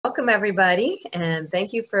Welcome everybody, and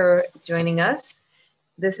thank you for joining us.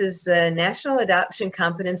 This is the National Adoption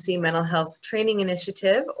Competency Mental Health Training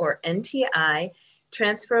Initiative, or NTI,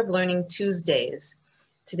 Transfer of Learning Tuesdays.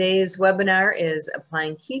 Today's webinar is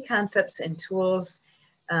applying key concepts and tools,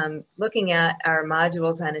 looking at our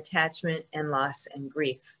modules on attachment and loss and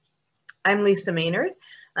grief. I'm Lisa Maynard.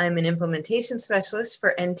 I'm an implementation specialist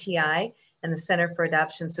for NTI and the Center for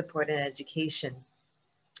Adoption Support and Education.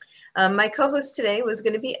 My co-host today was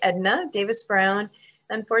going to be Edna Davis-Brown.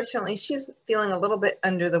 Unfortunately, she's feeling a little bit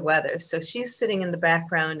under the weather, so she's sitting in the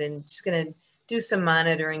background and she's going to do some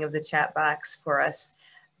monitoring of the chat box for us.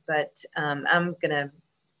 But I'm going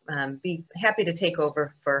to be happy to take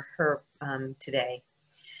over for her today.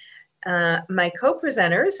 My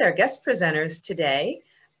co-presenters, our guest presenters today,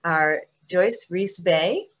 are Joyce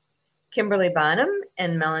Reese-Bay, Kimberly Bonham,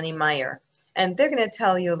 and Melanie Meyer. And they're going to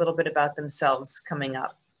tell you a little bit about themselves coming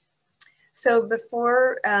up. So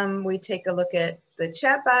before we take a look at the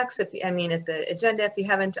chat box, at the agenda, if you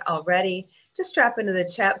haven't already, just drop into the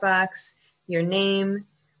chat box your name,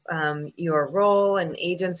 your role and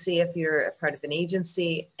agency if you're a part of an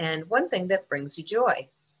agency, and one thing that brings you joy.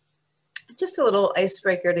 Just a little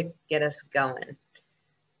icebreaker to get us going.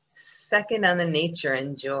 Second on the nature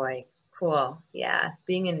and joy. Cool. Yeah,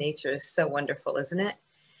 being in nature is so wonderful, isn't it?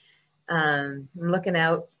 I'm looking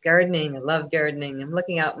out, gardening. I love gardening. I'm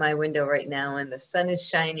looking out my window right now and the sun is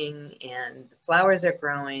shining and the flowers are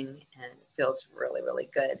growing and it feels really, really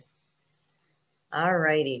good. All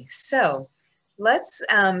righty. So let's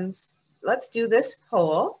do this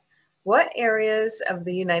poll. What areas of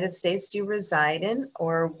the United States do you reside in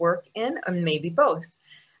or work in, or maybe both?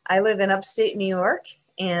 I live in upstate New York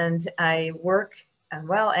and I work,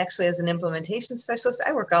 well, actually as an implementation specialist,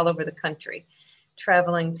 I work all over the country,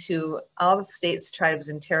 traveling to all the states, tribes,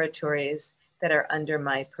 and territories that are under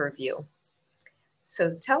my purview.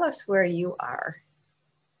 So tell us where you are.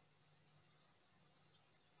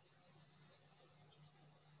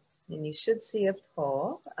 And you should see a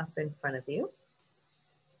poll up in front of you.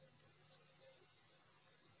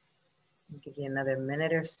 I'll give you another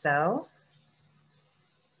minute or so.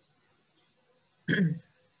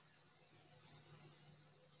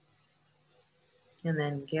 And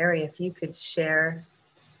then Gary, if you could share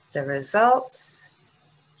the results.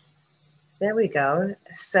 There we go.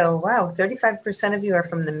 So wow, 35% of you are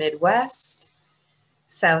from the Midwest,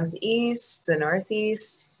 Southeast, the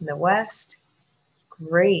Northeast, and the West.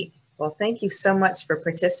 Great. Well, thank you so much for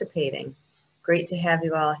participating. Great to have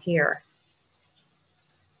you all here.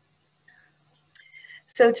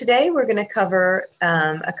 So today we're going to cover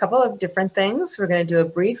a couple of different things. We're going to do a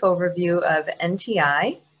brief overview of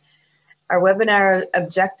NTI. Our webinar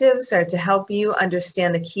objectives are to help you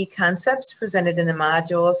understand the key concepts presented in the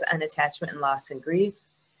modules on attachment and loss and grief.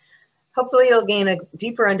 Hopefully you'll gain a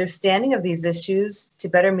deeper understanding of these issues to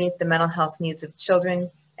better meet the mental health needs of children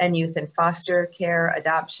and youth in foster care,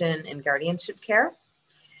 adoption, and guardianship care,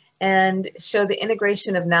 and show the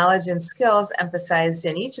integration of knowledge and skills emphasized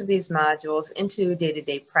in each of these modules into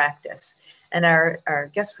day-to-day practice. And our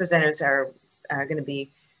guest presenters are going to be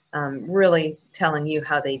really telling you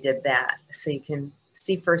how they did that so you can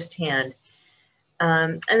see firsthand.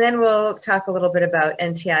 And then we'll talk a little bit about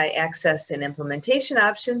NTI access and implementation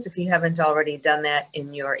options if you haven't already done that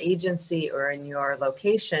in your agency or in your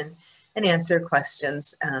location, and answer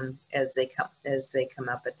questions as they come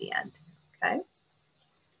up at the end.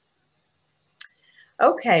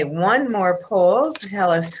 Okay, one more poll to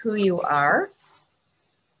tell us who you are.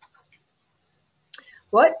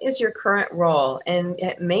 What is your current role? And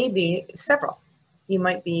it may be several. You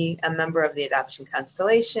might be a member of the adoption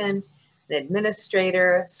constellation, an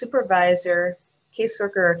administrator, supervisor,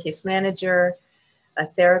 caseworker or case manager, a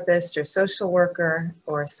therapist or social worker,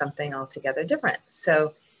 or something altogether different.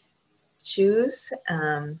 So choose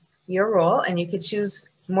your role, and you could choose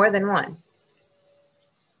more than one.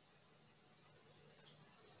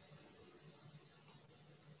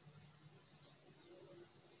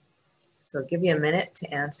 So I'll give you a minute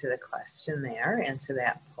to answer the question there, answer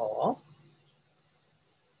that poll.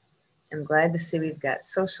 I'm glad to see we've got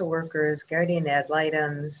social workers, guardian ad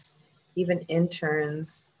litems, even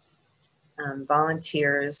interns,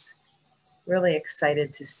 volunteers. Really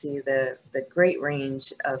excited to see the great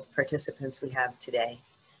range of participants we have today.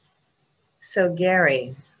 So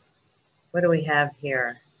Gary, what do we have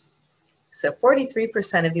here? So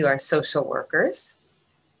 43% of you are social workers.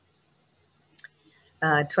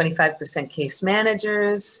 25% case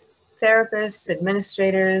managers, therapists,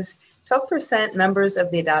 administrators, 12% members of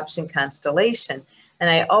the adoption constellation. And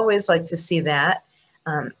I always like to see that.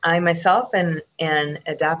 I myself am an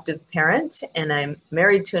adoptive parent and I'm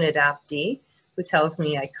married to an adoptee. who tells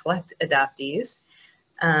me I collect adoptees.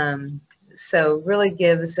 So really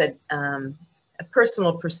gives a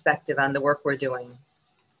personal perspective on the work we're doing.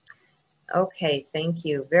 Okay, thank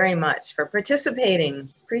you very much for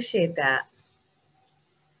participating. Appreciate that.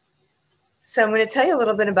 So I'm going to tell you a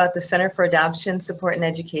little bit about the Center for Adoption Support and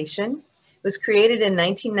Education. It was created in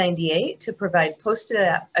 1998 to provide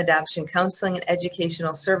post-adoption counseling and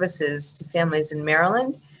educational services to families in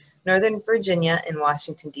Maryland, Northern Virginia, and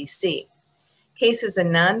Washington, D.C. C.A.S.E is a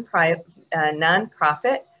nonprofit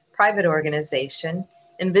private organization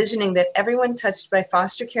envisioning that everyone touched by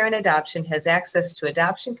foster care and adoption has access to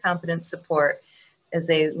adoption competent support as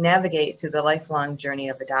they navigate through the lifelong journey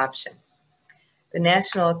of adoption. The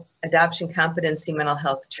National Adoption Competency Mental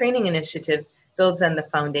Health Training Initiative builds on the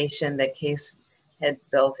foundation that C.A.S.E had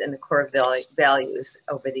built in the core values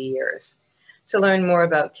over the years. To learn more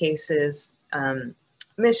about C.A.S.E's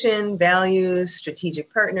mission, values,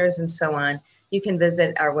 strategic partners, and so on, you can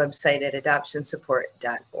visit our website at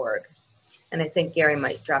adoptionsupport.org. And I think Gary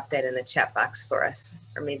might drop that in the chat box for us,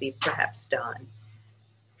 or maybe perhaps Dawn.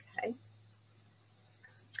 Okay.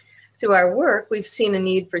 Through our work, we've seen a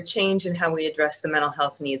need for change in how we address the mental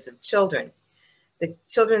health needs of children. The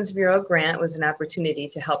Children's Bureau grant was an opportunity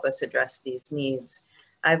to help us address these needs.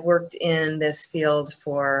 I've worked in this field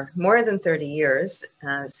for more than 30 years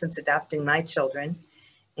since adopting my children,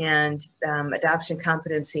 and adoption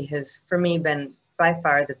competency has, for me, been by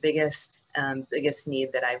far the biggest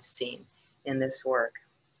need that I've seen in this work.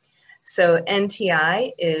 So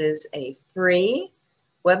NTI is a free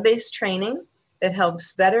web-based training that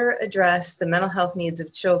helps better address the mental health needs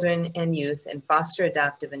of children and youth in foster,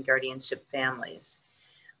 adoptive, and guardianship families.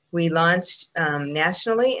 We launched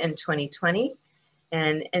nationally in 2020,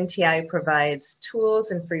 and NTI provides tools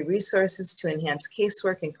and free resources to enhance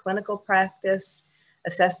casework and clinical practice,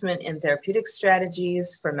 assessment and therapeutic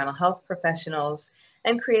strategies for mental health professionals,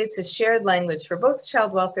 and creates a shared language for both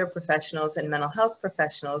child welfare professionals and mental health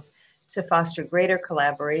professionals to foster greater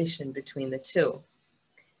collaboration between the two.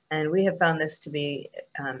 And we have found this to be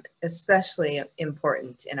especially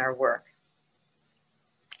important in our work.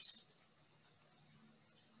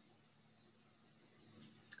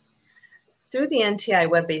 Through the NTI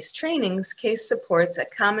web-based trainings, C.A.S.E supports a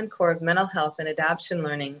common core of mental health and adoption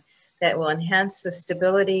learning that will enhance the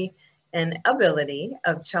stability and ability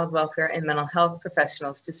of child welfare and mental health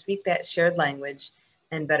professionals to speak that shared language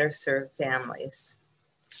and better serve families.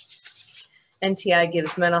 NTI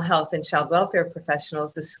gives mental health and child welfare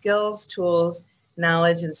professionals the skills, tools,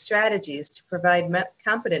 knowledge, and strategies to provide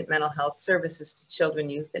competent mental health services to children,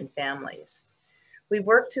 youth, and families. We've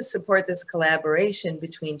worked to support this collaboration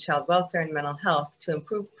between child welfare and mental health to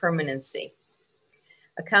improve permanency.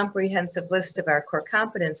 A comprehensive list of our core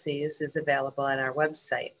competencies is available on our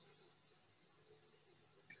website.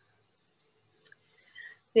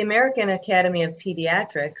 The American Academy of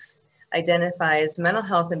Pediatrics identifies mental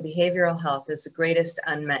health and behavioral health as the greatest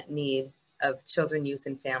unmet need of children, youth,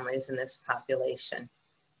 and families in this population.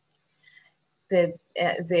 The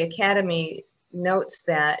Academy notes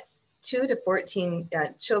that children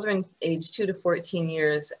aged 2 to 14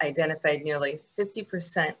 years identified nearly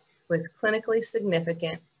 50% with clinically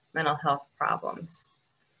significant mental health problems.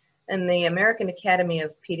 And the American Academy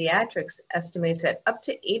of Pediatrics estimates that up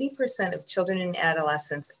to 80% of children and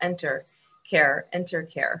adolescents enter care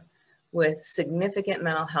with significant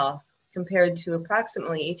mental health, compared to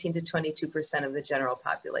approximately 18 to 22% of the general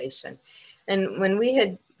population. And when we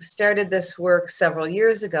had started this work several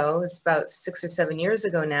years ago, it's about 6 or 7 years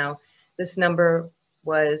ago now, this number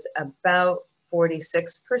was about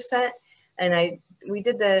 46%. And we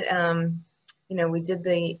did the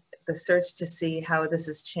search to see how this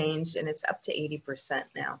has changed, and it's up to 80%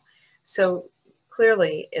 now. So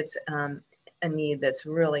clearly it's a need that's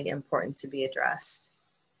really important to be addressed.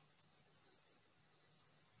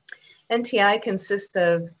 NTI consists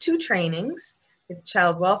of 2 trainings, a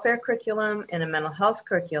child welfare curriculum and a mental health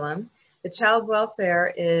curriculum. The child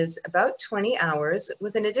welfare is about 20 hours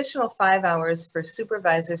with an additional 5 hours for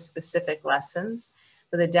supervisor-specific lessons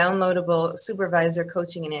with a downloadable supervisor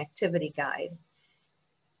coaching and activity guide.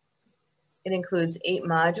 It includes 8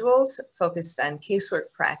 modules focused on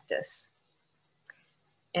casework practice.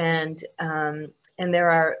 And there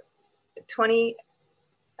are 20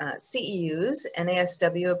 CEUs,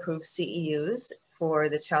 NASW approved CEUs for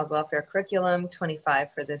the child welfare curriculum,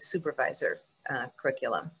 25 for the supervisor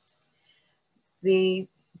curriculum. The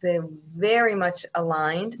very much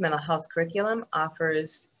aligned mental health curriculum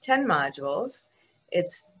offers 10 modules.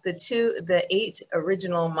 It's the 8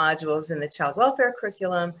 original modules in the child welfare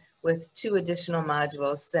curriculum with 2 additional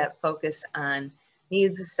modules that focus on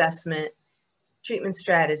needs assessment, treatment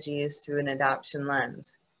strategies through an adoption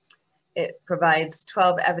lens. It provides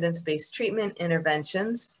 12 evidence-based treatment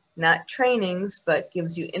interventions, not trainings, but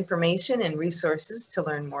gives you information and resources to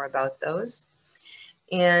learn more about those,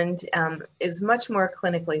 and is much more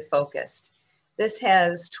clinically focused. This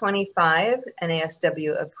has 25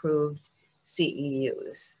 NASW approved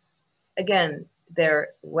CEUs. Again, they're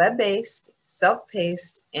web-based,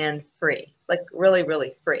 self-paced, and free, like really,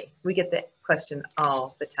 really free. We get that question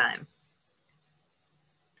all the time.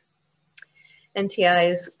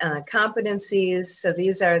 NTI's competencies, so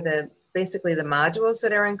these are basically the modules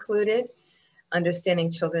that are included: understanding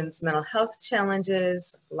children's mental health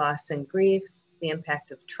challenges, loss and grief, the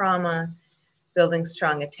impact of trauma, building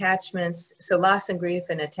strong attachments. So loss and grief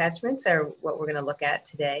and attachments are what we're going to look at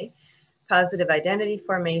today. Positive identity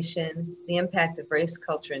formation, the impact of race,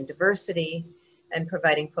 culture, and diversity, and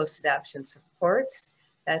providing post-adoption supports.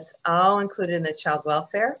 That's all included in the child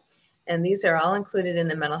welfare. And these are all included in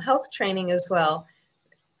the mental health training as well.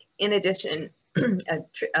 In addition,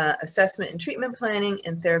 assessment and treatment planning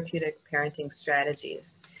and therapeutic parenting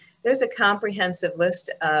strategies. There's a comprehensive list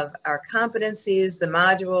of our competencies, the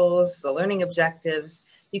modules, the learning objectives.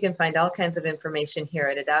 You can find all kinds of information here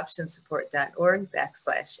at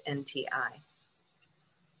adoptionsupport.org/NTI.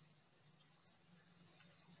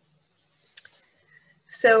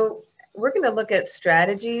 So we're going to look at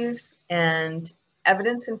strategies and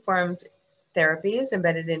evidence-informed therapies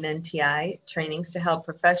embedded in NTI trainings to help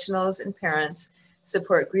professionals and parents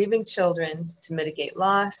support grieving children, to mitigate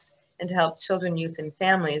loss, and to help children, youth, and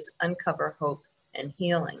families uncover hope and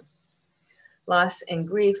healing. Loss and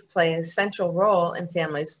grief play a central role in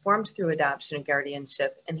families formed through adoption and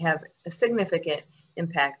guardianship and have a significant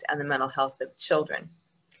impact on the mental health of children.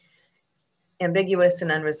 Ambiguous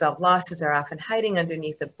and unresolved losses are often hiding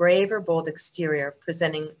underneath a brave or bold exterior,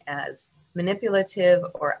 presenting as manipulative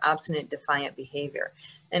or obstinate, defiant behavior.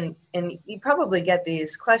 And you probably get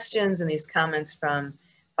these questions and these comments from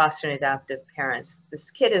foster and adoptive parents. This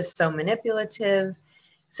kid is so manipulative.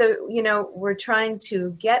 So, you know, we're trying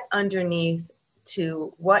to get underneath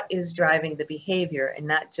to what is driving the behavior and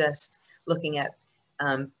not just looking at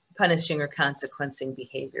punishing or consequencing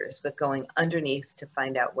behaviors, but going underneath to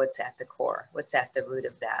find out what's at the core, what's at the root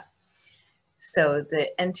of that. So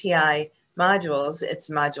the NTI modules, it's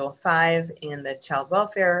module 5 in the child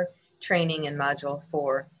welfare training and module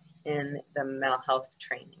 4 in the mental health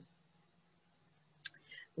training.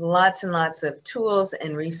 Lots and lots of tools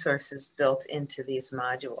and resources built into these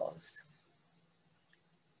modules.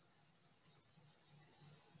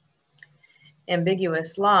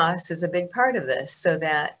 Ambiguous loss is a big part of this, so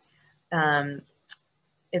that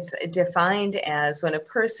it's defined as when a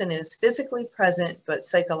person is physically present but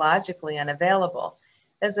psychologically unavailable,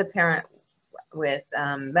 as a parent with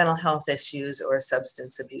mental health issues or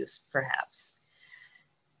substance abuse, perhaps.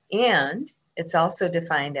 And it's also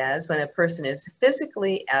defined as when a person is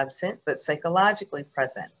physically absent but psychologically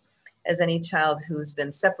present, as any child who's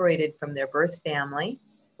been separated from their birth family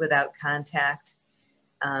without contact,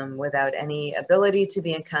 without any ability to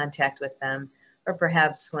be in contact with them, or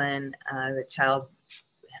perhaps when the child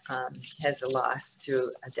has a loss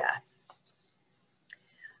through a death.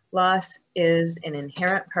 Loss is an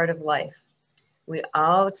inherent part of life. We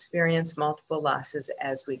all experience multiple losses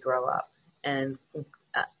as we grow up, and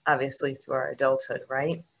obviously through our adulthood,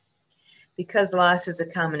 right? Because loss is a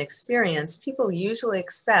common experience, people usually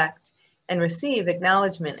expect and receive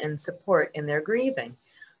acknowledgement and support in their grieving.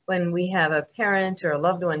 When we have a parent or a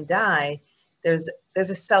loved one die, there's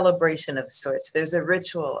a celebration of sorts. There's a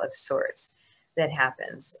ritual of sorts that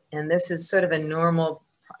happens. And this is sort of a normal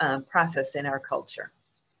process in our culture.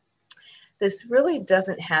 This really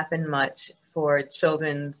doesn't happen much for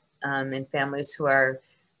children and families who are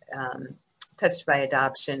touched by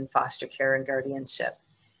adoption, foster care, and guardianship.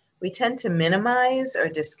 We tend to minimize or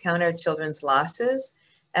discount our children's losses.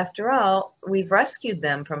 After all, we've rescued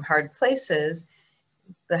them from hard places,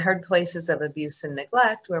 the hard places of abuse and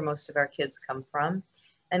neglect where most of our kids come from,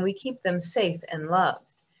 and we keep them safe and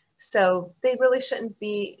loved. So they really shouldn't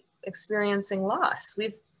be experiencing loss.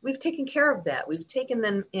 We've taken care of that. We've taken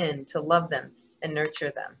them in to love them and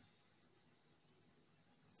nurture them.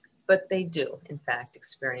 But they do, in fact,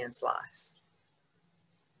 experience loss.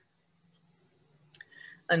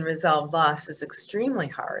 Unresolved loss is extremely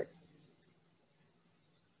hard,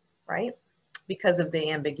 right? Because of the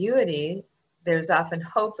ambiguity, there's often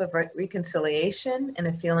hope of reconciliation and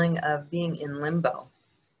a feeling of being in limbo.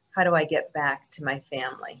 How do I get back to my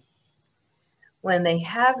family? When they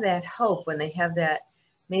have that hope, when they have that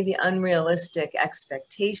maybe unrealistic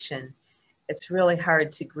expectation, it's really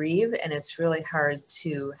hard to grieve, and it's really hard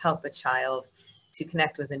to help a child to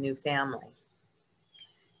connect with a new family.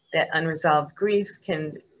 That unresolved grief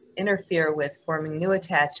can interfere with forming new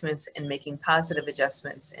attachments and making positive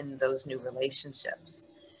adjustments in those new relationships.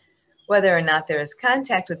 Whether or not there is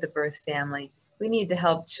contact with the birth family, we need to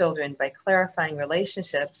help children by clarifying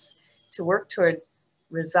relationships to work toward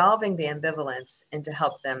resolving the ambivalence and to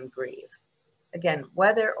help them grieve. Again,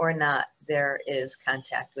 whether or not there is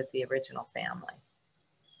contact with the original family.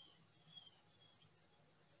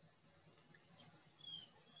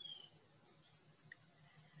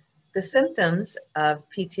 The symptoms of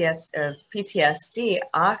PTSD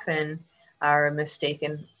often are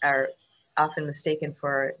often mistaken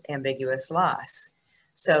for ambiguous loss.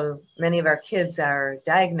 So many of our kids are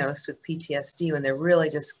diagnosed with PTSD when they're really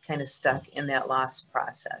just kind of stuck in that loss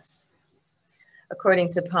process.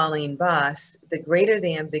 According to Pauline Boss, the greater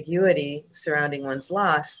the ambiguity surrounding one's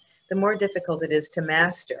loss, the more difficult it is to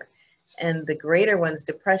master, and the greater one's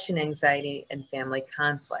depression, anxiety, and family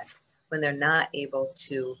conflict when they're not able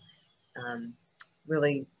to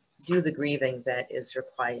really do the grieving that is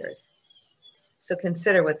required. So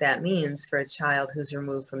consider what that means for a child who's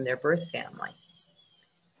removed from their birth family,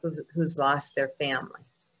 who's lost their family.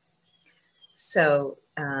 So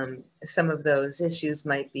some of those issues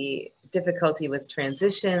might be difficulty with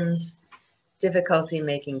transitions, difficulty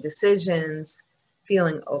making decisions,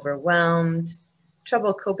 feeling overwhelmed,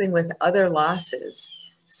 trouble coping with other losses.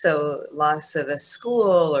 So loss of a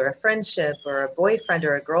school or a friendship or a boyfriend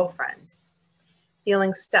or a girlfriend,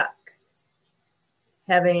 feeling stuck,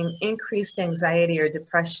 having increased anxiety or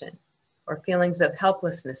depression, or feelings of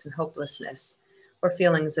helplessness and hopelessness, or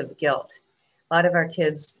feelings of guilt. A lot of our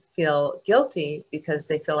kids feel guilty because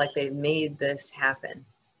they feel like they've made this happen.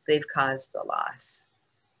 They've caused the loss.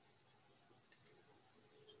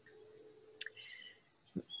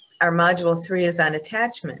 Our module 3 is on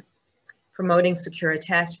attachment, promoting secure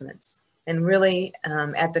attachments. And really,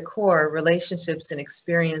 at the core, relationships and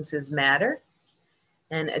experiences matter.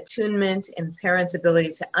 And attunement and parents' ability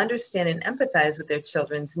to understand and empathize with their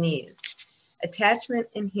children's needs. Attachment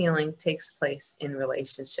and healing takes place in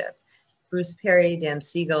relationship. Bruce Perry, Dan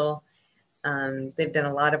Siegel, they've done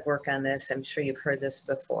a lot of work on this. I'm sure you've heard this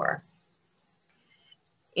before.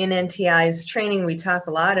 In NTI's training, we talk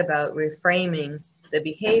a lot about reframing the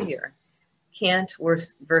behavior, can't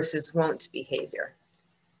versus won't behavior.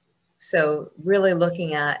 So really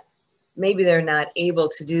looking at maybe they're not able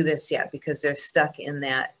to do this yet because they're stuck in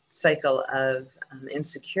that cycle of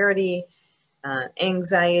insecurity,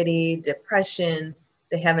 anxiety, depression.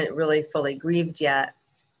 They haven't really fully grieved yet,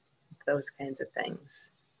 those kinds of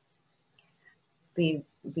things. The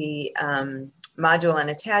module on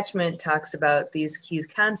attachment talks about these key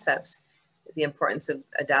concepts, the importance of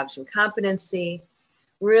adoption competency,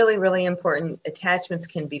 really, really important. Attachments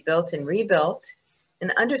can be built and rebuilt,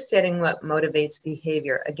 and understanding what motivates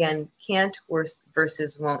behavior. Again, can't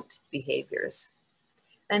versus won't behaviors.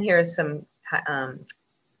 And here are some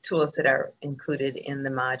tools that are included in the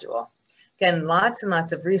module. Again, lots and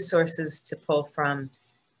lots of resources to pull from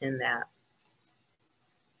in that.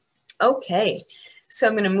 Okay, so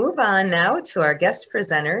I'm going to move on now to our guest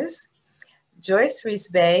presenters. Joyce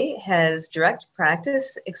Reese-Bay has direct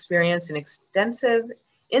practice experience in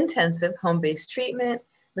intensive home-based treatment,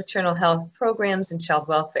 maternal health programs, and child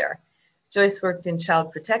welfare. Joyce worked in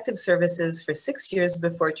Child Protective Services for 6 years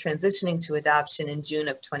before transitioning to adoption in June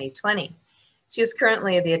of 2020. She is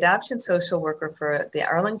currently the adoption social worker for the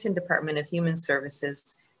Arlington Department of Human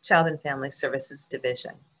Services Child and Family Services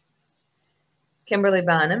Division. Kimberly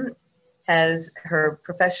Bonham has her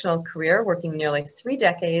professional career working nearly 3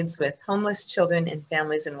 decades with homeless children and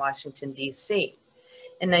families in Washington, D.C.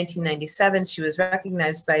 In 1997, she was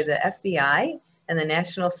recognized by the FBI and the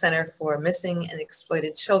National Center for Missing and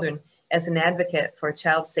Exploited Children as an advocate for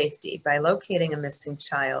child safety by locating a missing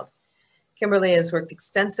child. Kimberly has worked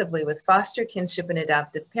extensively with foster, kinship, and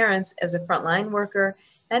adoptive parents as a frontline worker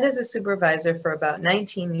and as a supervisor for about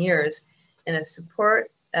 19 years in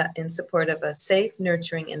support of a safe,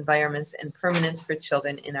 nurturing environments and permanence for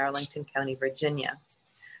children in Arlington County, Virginia.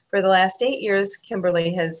 For the last 8 years,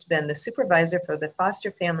 Kimberly has been the supervisor for the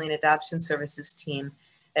Foster Family and Adoption Services team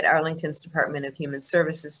at Arlington's Department of Human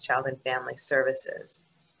Services, Child and Family Services.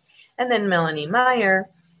 And then Melanie Meyer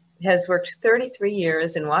has worked 33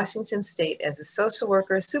 years in Washington State as a social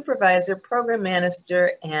worker, supervisor, program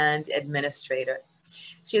manager, and administrator.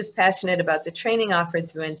 She is passionate about the training offered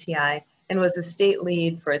through NTI and was a state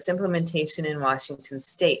lead for its implementation in Washington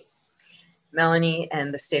State. Melanie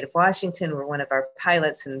and the state of Washington were one of our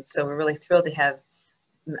pilots, and so we're really thrilled to have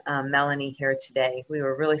Melanie here today. We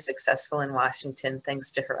were really successful in Washington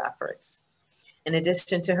thanks to her efforts. In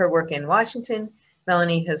addition to her work in Washington,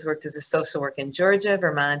 Melanie has worked as a social worker in Georgia,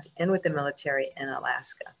 Vermont, and with the military in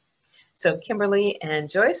Alaska. So Kimberly and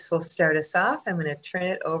Joyce will start us off. I'm going to turn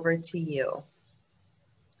it over to you.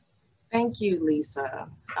 Thank you, Lisa.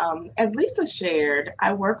 As Lisa shared,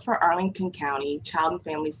 I work for Arlington County Child and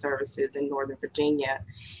Family Services in Northern Virginia,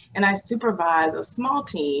 and I supervise a small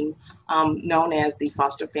team known as the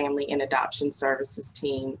Foster Family and Adoption Services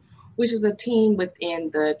Team, which is a team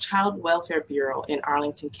within the Child Welfare Bureau in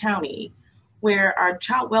Arlington County, where our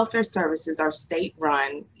child welfare services are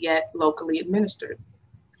state-run yet locally administered.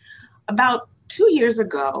 About 2 years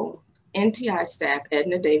ago, NTI staff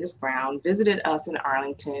Edna Davis Brown visited us in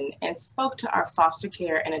Arlington and spoke to our foster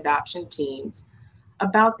care and adoption teams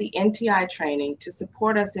about the NTI training to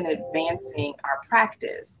support us in advancing our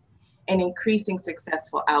practice and increasing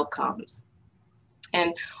successful outcomes.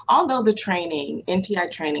 And although the training,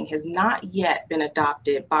 NTI training, has not yet been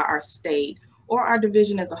adopted by our state or our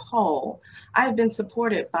division as a whole, I have been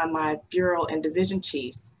supported by my bureau and division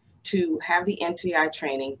chiefs to have the NTI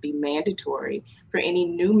training be mandatory for any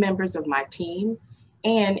new members of my team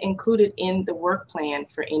and included in the work plan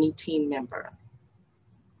for any team member.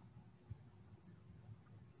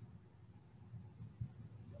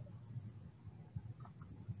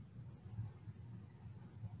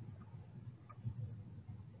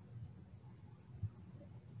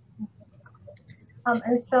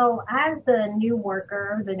 And so as the new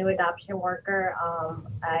worker, the new adoption worker,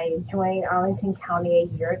 I joined Arlington County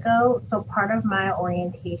a year ago. So part of my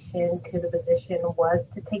orientation to the position was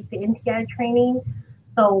to take the NTI training.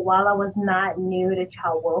 So while I was not new to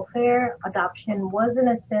child welfare, adoption was in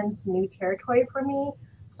a sense new territory for me.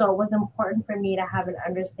 So it was important for me to have an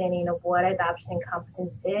understanding of what adoption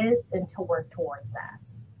competence is and to work towards that.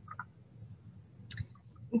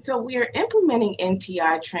 And so we are implementing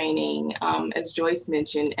NTI training, as Joyce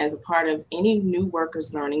mentioned, as a part of any new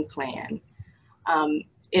workers learning plan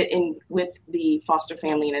with the Foster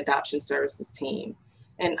Family and Adoption Services team.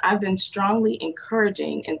 And I've been strongly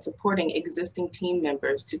encouraging and supporting existing team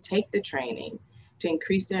members to take the training to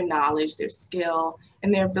increase their knowledge, their skill,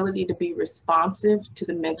 and their ability to be responsive to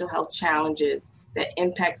the mental health challenges that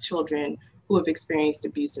impact children who have experienced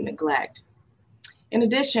abuse and neglect. In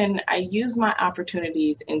addition, I use my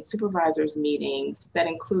opportunities in supervisors meetings that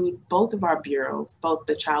include both of our bureaus, both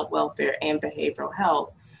the child welfare and behavioral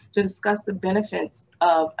health, to discuss the benefits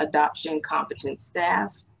of adoption competent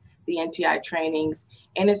staff, the NTI trainings,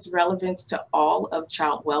 and its relevance to all of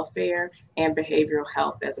child welfare and behavioral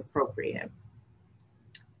health as appropriate.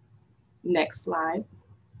 Next slide.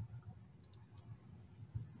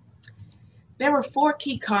 There were 4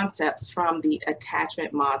 key concepts from the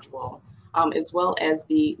attachment module, as well as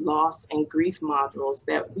the loss and grief modules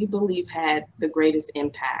that we believe had the greatest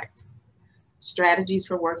impact. Strategies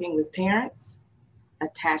for working with parents,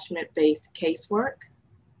 attachment-based casework,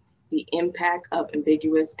 the impact of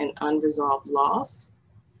ambiguous and unresolved loss,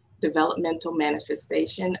 developmental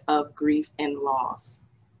manifestation of grief and loss.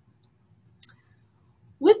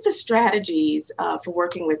 With the strategies for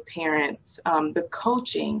working with parents, the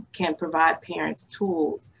coaching can provide parents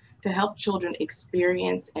tools to help children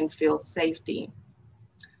experience and feel safety.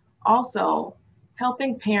 Also,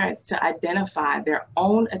 helping parents to identify their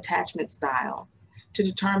own attachment style to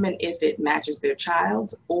determine if it matches their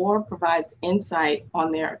child's or provides insight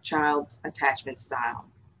on their child's attachment style.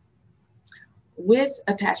 With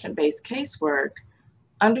attachment-based casework,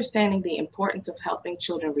 understanding the importance of helping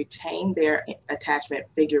children retain their attachment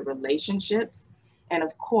figure relationships, and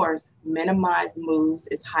of course, minimize moves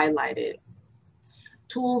is highlighted.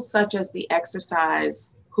 Tools such as the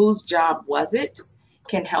exercise, Whose Job Was It?,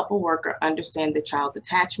 can help a worker understand the child's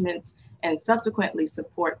attachments and subsequently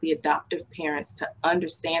support the adoptive parents to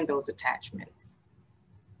understand those attachments.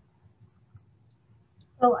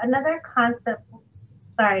 So another concept,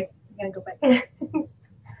 sorry, I'm gonna go back.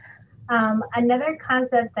 Another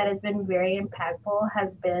concept that has been very impactful has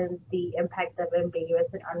been the impact of ambiguous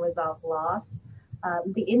and unresolved loss.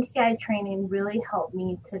 The NTI training really helped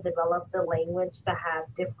me to develop the language to have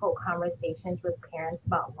difficult conversations with parents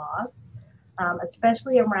about loss,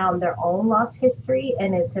 especially around their own loss history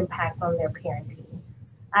and its impact on their parenting.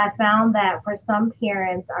 I found that for some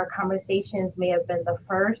parents, our conversations may have been the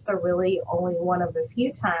first or really only one of the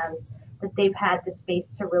few times that they've had the space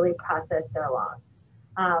to really process their loss.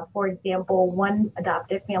 For example, one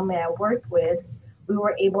adoptive family I worked with, we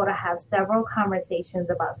were able to have several conversations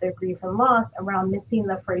about their grief and loss around missing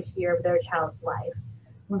the first year of their child's life.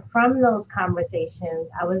 And from those conversations,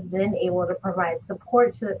 I was then able to provide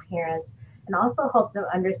support to the parents and also help them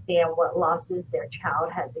understand what losses their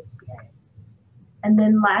child has experienced. And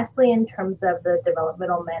then lastly, in terms of the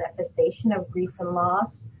developmental manifestation of grief and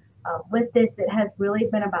loss, With this, it has really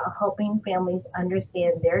been about helping families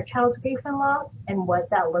understand their child's grief and loss and what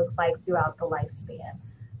that looks like throughout the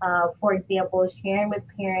lifespan. For example, sharing with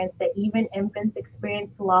parents that even infants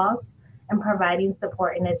experience loss and providing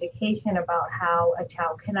support and education about how a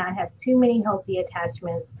child cannot have too many healthy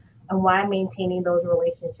attachments and why maintaining those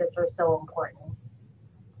relationships are so important.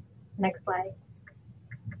 Next slide.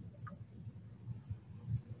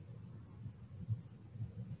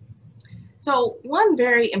 So one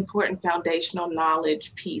very important foundational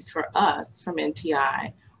knowledge piece for us from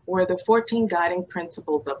NTI were the 14 guiding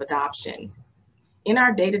principles of adoption. In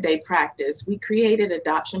our day-to-day practice, we created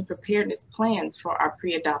adoption preparedness plans for our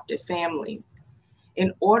pre-adoptive families.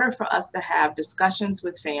 In order for us to have discussions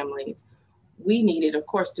with families, we needed, of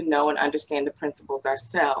course, to know and understand the principles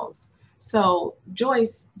ourselves. So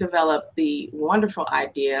Joyce developed the wonderful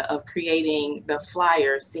idea of creating the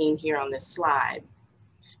flyer seen here on this slide.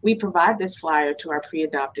 We provide this flyer to our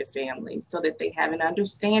pre-adoptive families so that they have an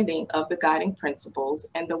understanding of the guiding principles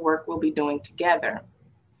and the work we'll be doing together.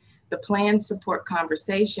 The plans support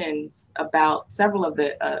conversations about several of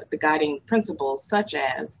the guiding principles, such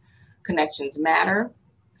as connections matter,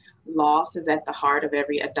 loss is at the heart of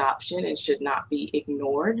every adoption and should not be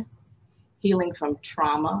ignored, healing from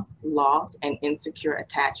trauma, loss, and insecure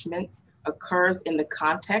attachments occurs in the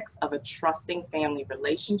context of a trusting family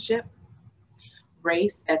relationship,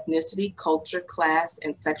 race, ethnicity, culture, class,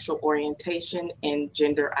 and sexual orientation and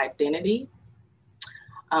gender identity,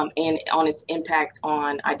 and on its impact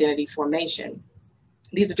on identity formation.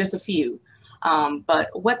 These are just a few. But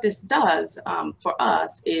what this does for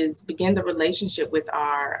us is begin the relationship with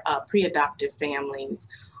our pre-adoptive families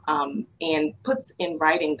and puts in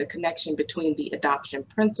writing the connection between the adoption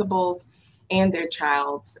principles and their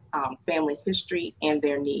child's family history and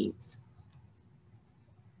their needs.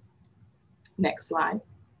 Next slide.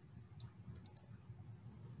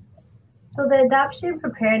 So the adoption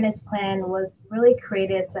preparedness plan was really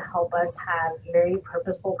created to help us have very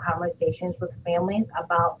purposeful conversations with families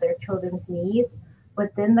about their children's needs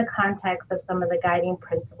within the context of some of the guiding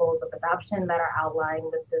principles of adoption that are outlined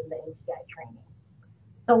within the NTI training.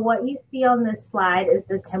 So what you see on this slide is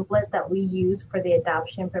the template that we use for the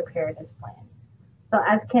adoption preparedness plan. So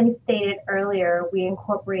as Kim stated earlier, we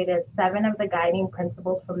incorporated 7 of the guiding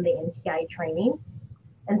principles from the NTI training.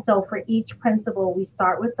 And so for each principle, we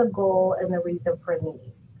start with the goal and the reason for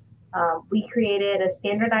need. We created a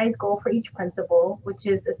standardized goal for each principle, which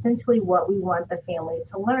is essentially what we want the family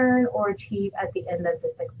to learn or achieve at the end of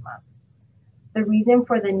the 6 months. The reason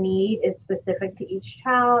for the need is specific to each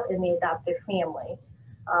child and the adoptive family.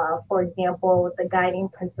 For example, with the guiding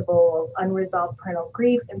principle of unresolved parental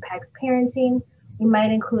grief impacts parenting, we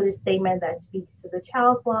might include a statement that speaks to the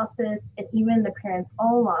child's losses and even the parent's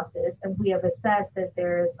own losses if we have assessed that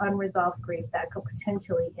there is unresolved grief that could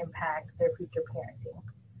potentially impact their future parenting.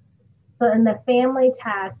 So in the family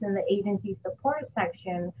tasks in the agency support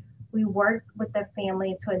section, we work with the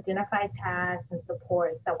family to identify tasks and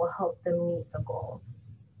supports that will help them meet the goals.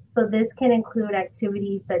 So this can include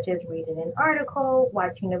activities such as reading an article,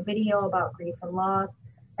 watching a video about grief and loss,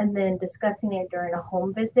 and then discussing it during a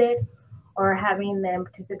home visit, or having them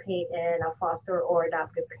participate in a foster or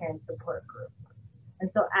adoptive parent support group. And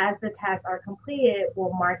so as the tasks are completed,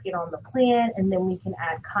 we'll mark it on the plan, and then we can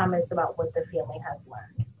add comments about what the family has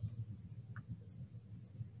learned.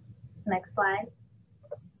 Next slide.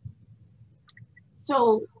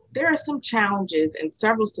 So there are some challenges and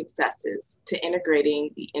several successes to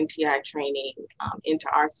integrating the NTI training into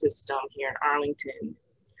our system here in Arlington.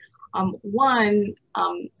 One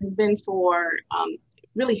has been for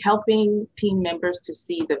really helping team members to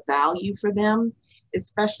see the value for them,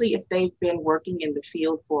 especially if they've been working in the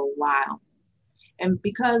field for a while. And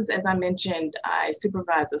because, as I mentioned, I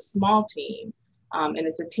supervise a small team, and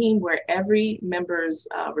it's a team where every member's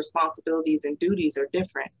responsibilities and duties are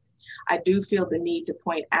different, I do feel the need to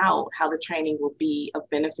point out how the training will be of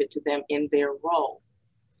benefit to them in their role.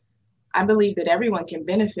 I believe that everyone can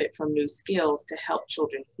benefit from new skills to help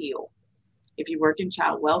children heal. If you work in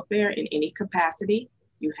child welfare in any capacity,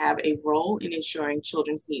 you have a role in ensuring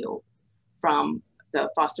children heal, from the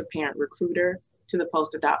foster parent recruiter to the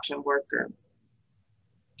post-adoption worker.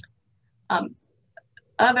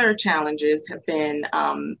 Other challenges have been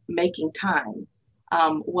making time.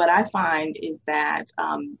 What I find is that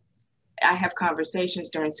I have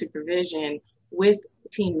conversations during supervision with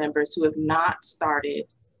team members who have not started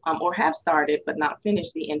or have started but not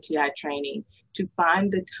finished the NTI training to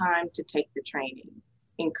find the time to take the training,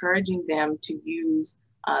 encouraging them to use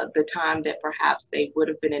the time that perhaps they would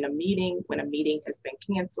have been in a meeting when a meeting has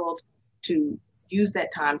been canceled, to use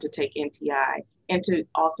that time to take NTI and to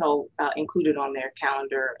also include it on their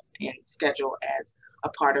calendar and schedule as a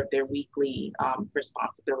part of their weekly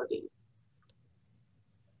responsibilities.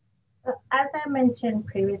 As I mentioned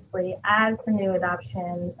previously, as a new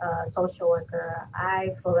adoption social worker, I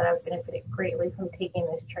feel that I've benefited greatly from taking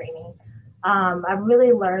this training. I've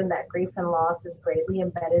really learned that grief and loss is greatly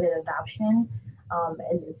embedded in adoption,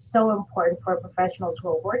 and it's so important for professionals who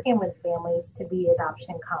are working with families to be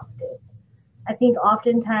adoption competent. I think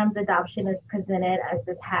oftentimes adoption is presented as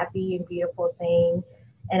this happy and beautiful thing.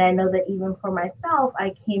 And I know that even for myself,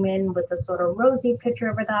 I came in with a sort of rosy picture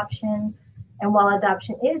of adoption. And while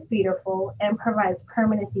adoption is beautiful and provides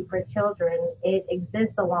permanency for children, it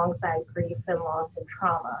exists alongside grief and loss and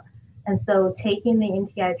trauma. And so taking the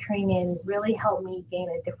NTI training really helped me gain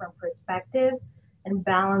a different perspective and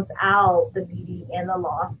balance out the beauty and the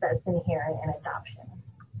loss that's inherent in adoption.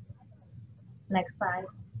 Next slide.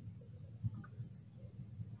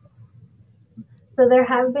 So there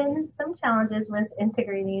have been some challenges with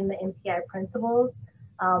integrating the NTI principles.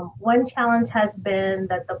 One challenge has been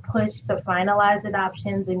that the push to finalize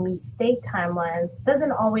adoptions and meet state timelines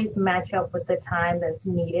doesn't always match up with the time that's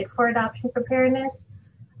needed for adoption preparedness.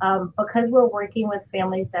 Because we're working with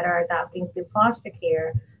families that are adopting through foster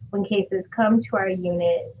care, when cases come to our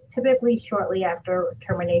unit, it's typically shortly after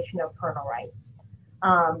termination of parental rights.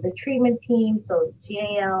 The treatment team, so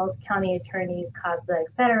GALs, county attorneys, CASA,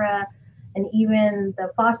 et cetera, and even the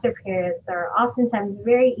foster parents are oftentimes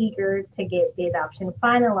very eager to get the adoption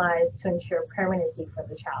finalized to ensure permanency for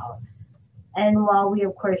the child. And while we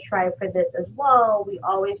of course strive for this as well, we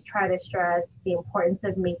always try to stress the importance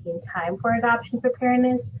of making time for adoption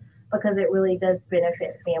preparedness because it really does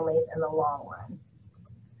benefit families in the long run.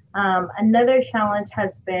 Another challenge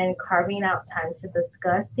has been carving out time to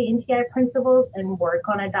discuss the NTI principles and work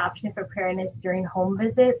on adoption preparedness during home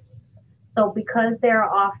visits. So because there are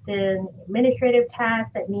often administrative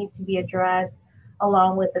tasks that need to be addressed,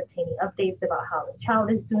 along with obtaining updates about how the child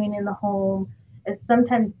is doing in the home, it's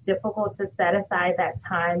sometimes difficult to set aside that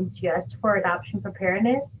time just for adoption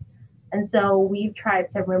preparedness. And so we've tried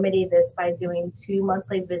to remedy this by doing 2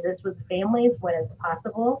 monthly visits with families when it's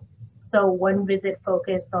possible. So one visit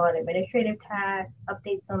focused on administrative tasks,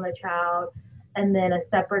 updates on the child, and then a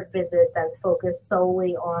separate visit that's focused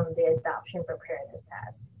solely on the adoption preparedness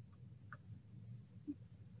tasks.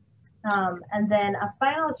 And then a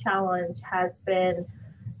final challenge has been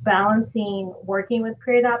balancing working with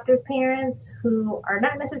pre-adoptive parents who are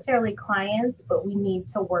not necessarily clients, but we need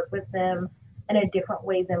to work with them in a different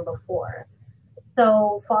way than before.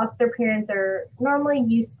 So foster parents are normally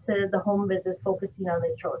used to the home visits focusing on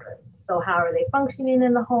the children. So how are they functioning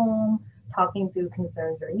in the home, talking through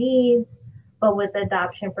concerns or needs. But with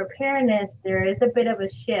adoption preparedness, there is a bit of a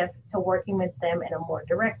shift to working with them in a more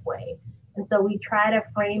direct way. And so we try to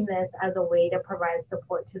frame this as a way to provide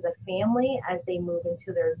support to the family as they move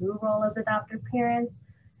into their new role as adoptive parents.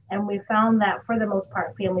 And we found that for the most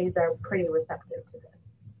part, families are pretty receptive to this.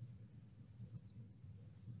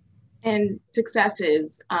 And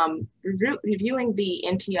successes, reviewing the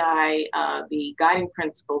NTI, the guiding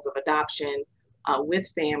principles of adoption with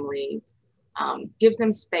families gives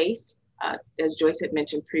them space, as Joyce had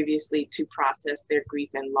mentioned previously, to process their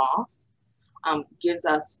grief and loss. Gives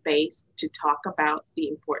us space to talk about the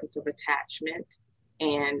importance of attachment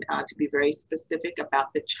and to be very specific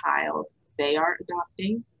about the child they are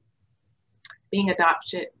adopting. Being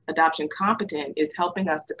adoption competent is helping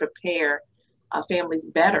us to prepare families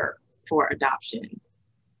better for adoption.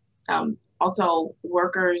 Also,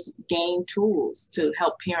 workers gain tools to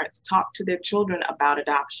help parents talk to their children about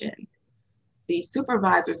adoption. The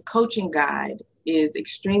supervisor's coaching guide is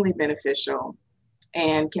extremely beneficial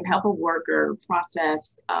and can help a worker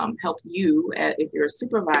process, help you, if you're a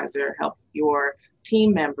supervisor, help your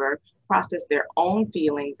team member process their own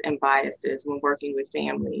feelings and biases when working with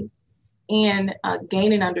families, and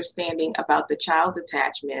gain an understanding about the child's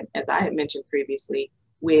attachment, as I had mentioned previously,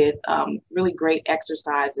 with really great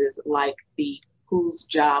exercises like the Whose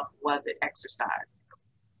Job Was It exercise.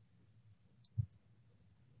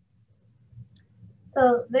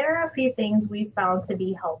 So there are a few things we've found to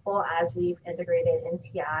be helpful as we've integrated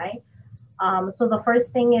NTI. So the first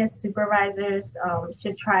thing is supervisors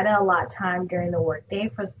should try to allot time during the workday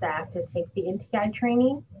for staff to take the NTI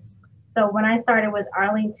training. So when I started with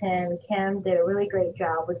Arlington, Kim did a really great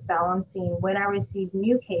job with balancing when I received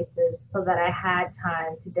new cases so that I had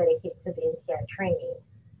time to dedicate to the NTI training.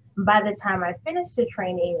 By the time I finished the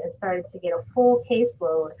training and started to get a full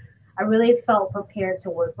caseload, I really felt prepared to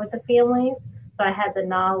work with the families. So I had the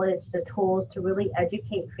knowledge, the tools to really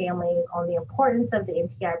educate families on the importance of the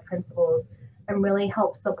NTI principles and really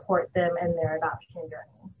help support them in their adoption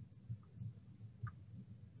journey.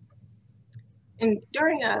 And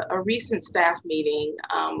during a recent staff meeting,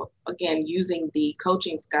 again, using the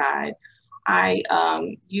coaching's guide, I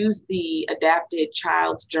used the adapted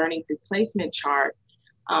child's journey through placement chart,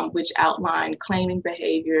 which outlined claiming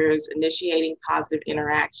behaviors, initiating positive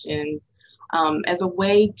interaction, as a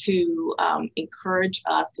way to encourage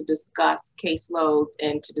us to discuss caseloads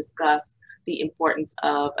and to discuss the importance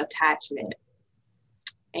of attachment.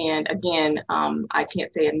 And again, I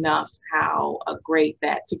can't say enough how great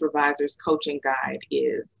that supervisor's coaching guide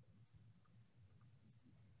is.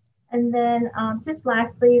 And then just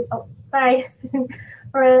lastly, oh, sorry,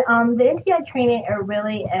 for the NTI training, it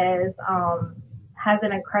really is, has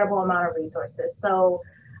an incredible amount of resources. So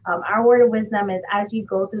our word of wisdom is, as you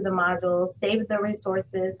go through the modules, save the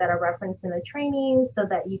resources that are referenced in the training so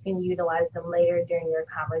that you can utilize them later during your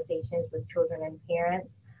conversations with children and parents.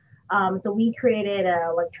 So we created an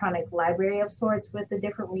electronic library of sorts with the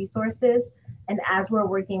different resources. And as we're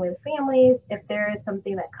working with families, if there is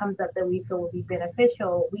something that comes up that we feel will be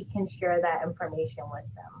beneficial, we can share that information with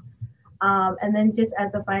them. And then just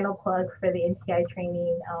as a final plug for the NTI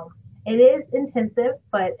training, it is intensive,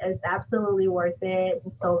 but it's absolutely worth it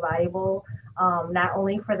and so valuable, not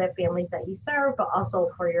only for the families that you serve, but also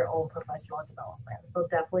for your own professional development. So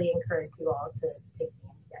definitely encourage you all to take the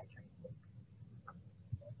NTI training.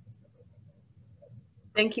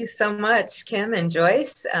 Thank you so much, Kim and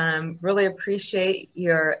Joyce. Really appreciate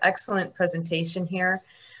your excellent presentation here.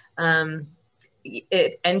 NTI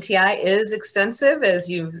is extensive, as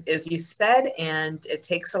you said, and it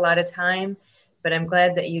takes a lot of time, but I'm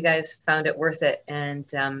glad that you guys found it worth it. And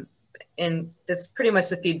that's pretty much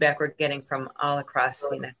the feedback we're getting from all across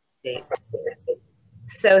the United States.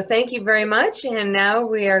 So thank you very much. And now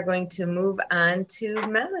we are going to move on to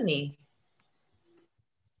Melanie.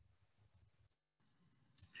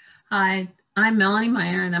 Hi, I'm Melanie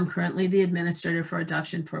Meyer, and I'm currently the administrator for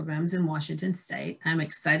adoption programs in Washington State. I'm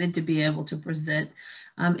excited to be able to present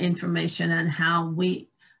information on how we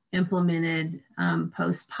implemented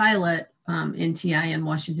post-pilot NTI in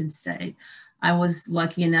Washington State. I was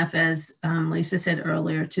lucky enough, as Lisa said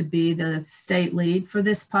earlier, to be the state lead for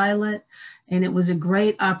this pilot, and it was a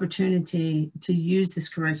great opportunity to use this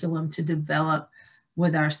curriculum to develop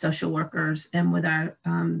with our social workers and with our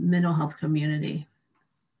mental health community.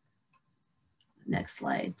 Next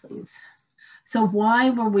slide, please. So why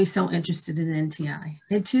were we so interested in NTI?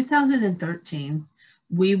 In 2013,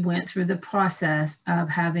 we went through the process of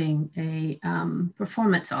having a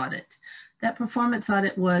performance audit. That performance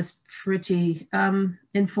audit was pretty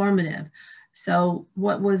informative. So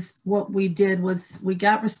what we did was we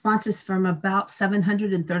got responses from about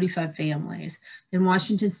 735 families. In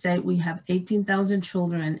Washington State, we have 18,000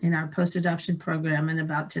 children in our post-adoption program and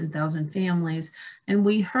about 10,000 families. And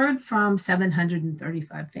we heard from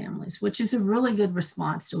 735 families, which is a really good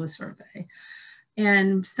response to a survey.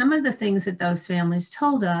 And some of the things that those families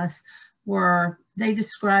told us were, they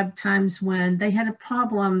described times when they had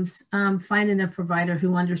problems finding a provider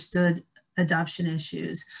who understood adoption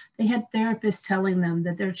issues. They had therapists telling them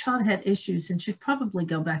that their child had issues and should probably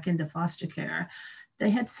go back into foster care.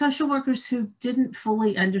 They had social workers who didn't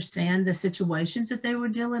fully understand the situations that they were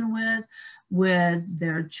dealing with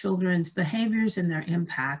their children's behaviors and their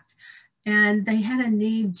impact. And they had a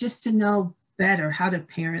need just to know better how to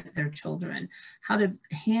parent their children, how to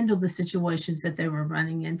handle the situations that they were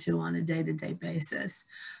running into on a day-to-day basis.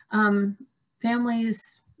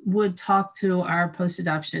 Families would talk to our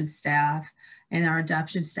post-adoption staff, and our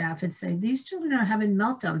adoption staff would say, these children are having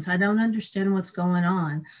meltdowns. I don't understand what's going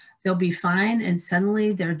on. They'll be fine, and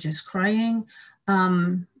suddenly they're just crying.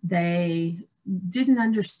 They didn't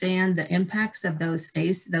understand the impacts of those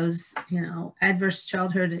adverse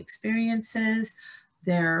childhood experiences,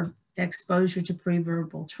 their exposure to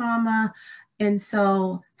pre-verbal trauma. And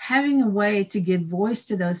so having a way to give voice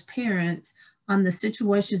to those parents on the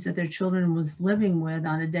situations that their children was living with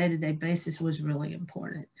on a day-to-day basis was really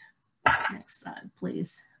important. Next slide,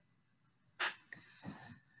 please.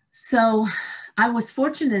 So I was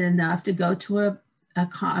fortunate enough to go to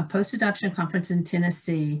a post-adoption conference in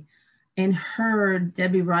Tennessee and heard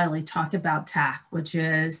Debbie Riley talk about TAC, which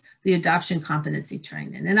is the adoption competency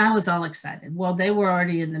training. And I was all excited. Well, they were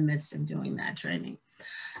already in the midst of doing that training.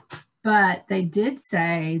 But they did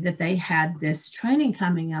say that they had this training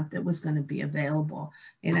coming up that was going to be available.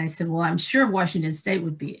 And I said, well, I'm sure Washington State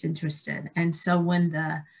would be interested. And so when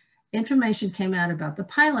the information came out about the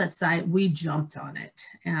pilot site, we jumped on it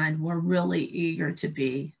and we're really eager to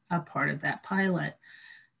be a part of that pilot.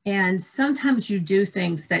 And sometimes you do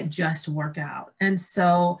things that just work out. And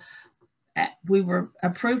so we were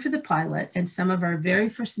approved for the pilot, and some of our very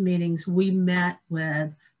first meetings, we met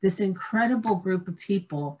with this incredible group of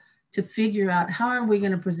people to figure out how are we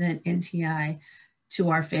going to present NTI to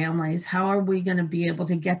our families? How are we going to be able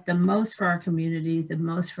to get the most for our community, the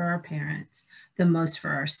most for our parents, the most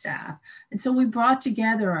for our staff? And so we brought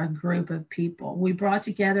together a group of people. We brought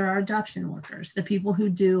together our adoption workers, the people who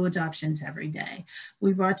do adoptions every day.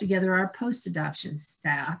 We brought together our post-adoption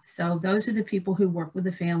staff. So those are the people who work with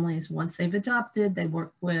the families once they've adopted. They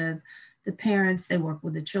work with the parents, they work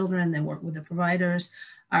with the children, they work with the providers.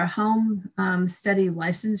 Our home study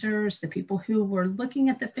licensors, the people who were looking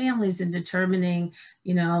at the families and determining,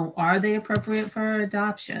 you know, are they appropriate for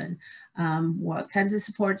adoption? What kinds of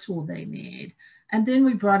supports will they need? And then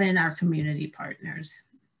we brought in our community partners.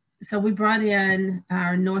 So we brought in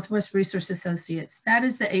our Northwest Resource Associates. That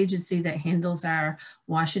is the agency that handles our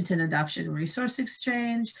Washington Adoption Resource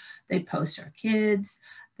Exchange. They post our kids.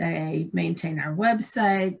 They maintain our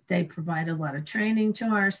website. They provide a lot of training to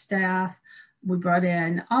our staff. We brought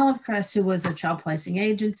in Olive Crest, who was a child placing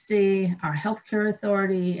agency, our healthcare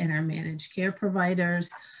authority, and our managed care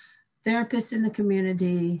providers, therapists in the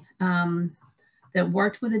community that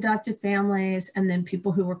worked with adopted families, and then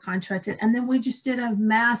people who were contracted. And then we just did a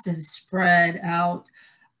massive spread out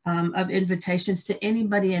of invitations to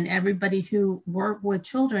anybody and everybody who worked with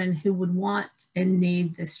children who would want and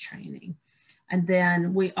need this training. And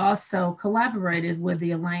then we also collaborated with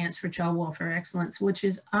the Alliance for Child Welfare Excellence, which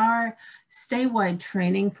is our statewide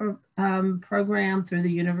training program through the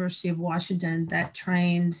University of Washington that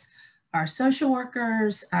trains our social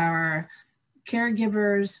workers, our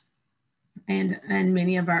caregivers, and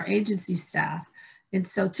many of our agency staff. And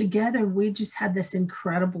so together we just had this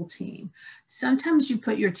incredible team. Sometimes you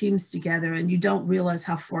put your teams together and you don't realize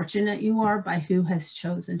how fortunate you are by who has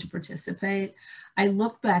chosen to participate. I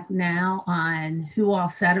look back now on who all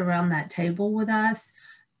sat around that table with us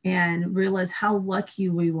and realize how lucky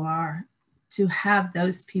we are to have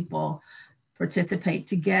those people participate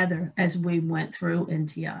together as we went through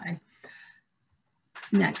NTI.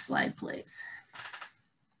 Next slide, please.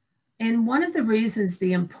 And one of the reasons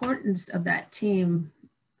the importance of that team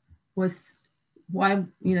was why,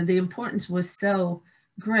 you know, the importance was so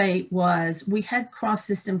great was we had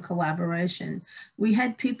cross-system collaboration. We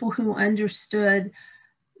had people who understood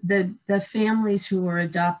the families who were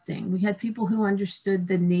adopting. We had people who understood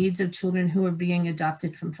the needs of children who were being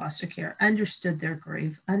adopted from foster care, understood their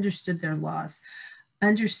grief, understood their loss,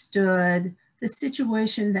 understood the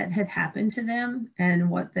situation that had happened to them and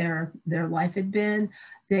what their life had been.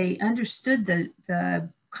 They understood the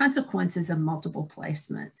consequences of multiple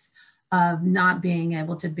placements, of not being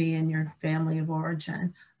able to be in your family of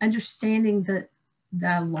origin, understanding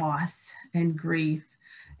the loss and grief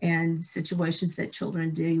and situations that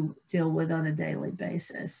children deal with on a daily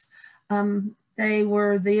basis. They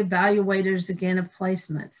were the evaluators, again, of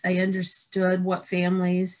placements. They understood what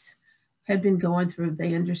families had been going through.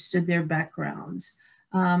 They understood their backgrounds.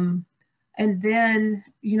 And then,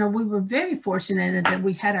 you know, we were very fortunate that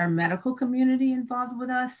we had our medical community involved with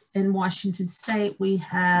us. In Washington State, we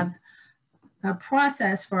have a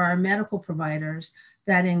process for our medical providers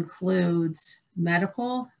that includes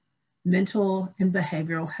medical, mental, and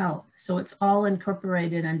behavioral health. So it's all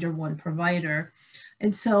incorporated under one provider.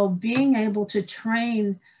 And so being able to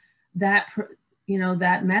train that, you know,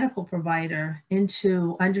 that medical provider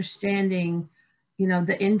into understanding, you know,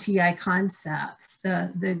 the NTI concepts,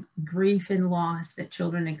 the grief and loss that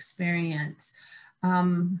children experience,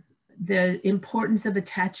 the importance of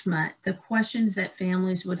attachment, the questions that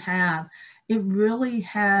families would have, it really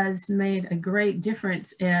has made a great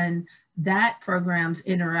difference in that program's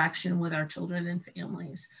interaction with our children and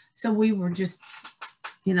families. So we were just,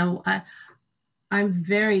 you know, I'm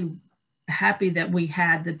very happy that we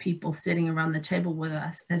had the people sitting around the table with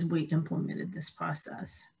us as we implemented this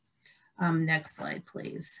process. Next slide,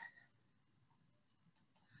 please.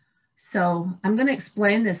 So I'm going to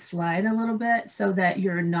explain this slide a little bit so that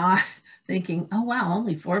you're not thinking, oh, wow,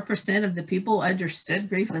 only 4% of the people understood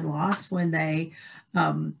grief and loss when they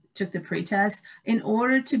took the pretest. In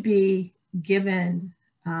order to be given,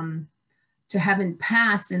 to having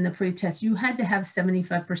passed in the pretest, you had to have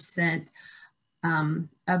 75%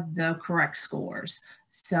 of the correct scores.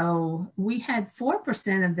 So we had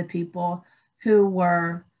 4% of the people who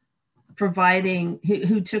were providing,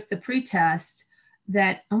 who took the pretest,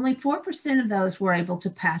 that only 4% of those were able to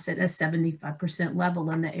pass at a 75%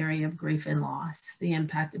 level in the area of grief and loss, the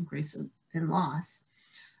impact of grief and loss.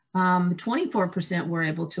 24% were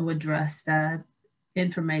able to address the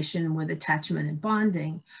information with attachment and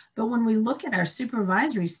bonding. But when we look at our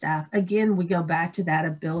supervisory staff, again, we go back to that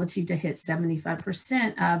ability to hit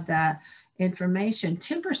 75% of the information.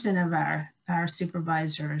 10% of our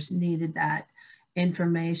supervisors needed that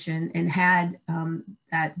information and had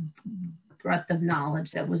that breadth of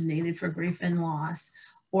knowledge that was needed for grief and loss,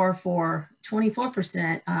 or for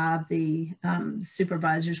 24% of the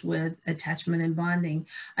supervisors with attachment and bonding.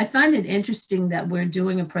 I find it interesting that we're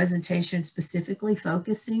doing a presentation specifically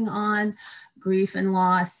focusing on grief and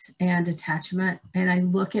loss and attachment, and I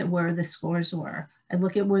look at where the scores were. I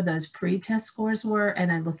look at where those pre-test scores were, and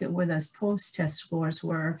I look at where those post-test scores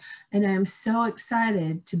were, and I'm so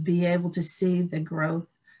excited to be able to see the growth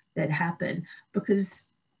that happened, because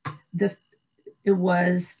it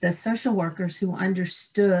was the social workers who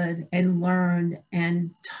understood and learned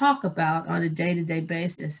and talk about on a day-to-day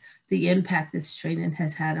basis the impact this training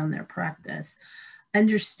has had on their practice.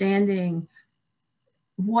 Understanding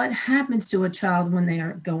what happens to a child when they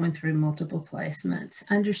are going through multiple placements.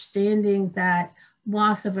 Understanding that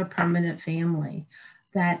loss of a permanent family,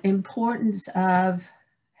 that importance of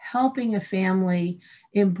helping a family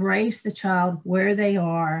embrace the child where they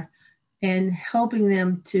are, and helping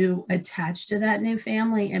them to attach to that new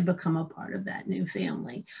family and become a part of that new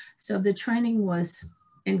family. So the training was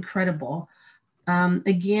incredible.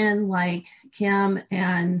 Again, like Kim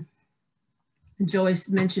and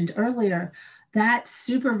Joyce mentioned earlier, that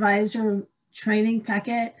supervisor training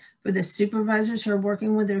packet for the supervisors who are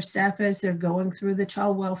working with their staff as they're going through the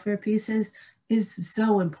child welfare pieces is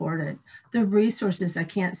so important. The resources, I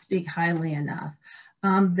can't speak highly enough.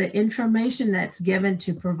 The information that's given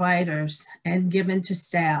to providers and given to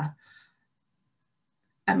staff.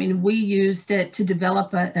 I mean, we used it to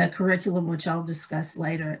develop a curriculum, which I'll discuss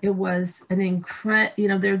later. It was an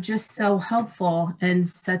incredible, they're just so helpful and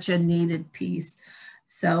such a needed piece.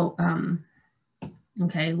 So,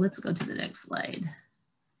 okay, let's go to the next slide.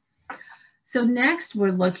 So next,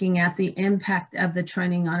 we're looking at the impact of the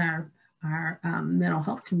training on our mental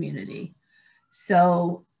health community.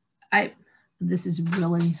 So this is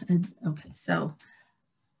really, okay, so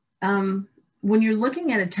when you're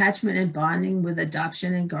looking at attachment and bonding with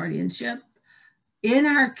adoption and guardianship, in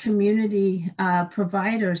our community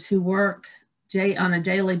providers who work on a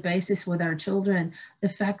daily basis with our children, the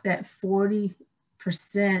fact that 40%,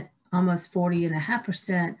 almost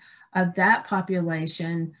 40.5% of that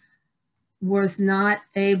population was not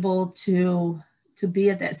able to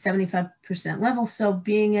be at that 75% level. So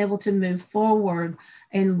being able to move forward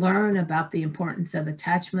and learn about the importance of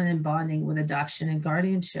attachment and bonding with adoption and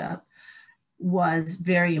guardianship was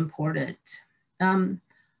very important.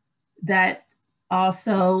 That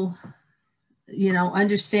also,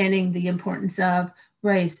 understanding the importance of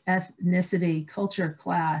race, ethnicity, culture,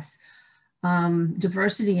 class,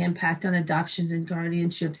 diversity impact on adoptions and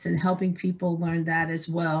guardianships, and helping people learn that, as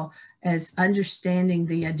well as understanding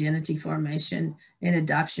the identity formation in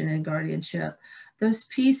adoption and guardianship. Those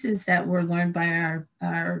pieces that were learned by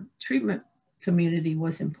our treatment community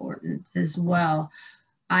was important as well.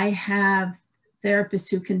 I have therapists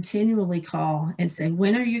who continually call and say,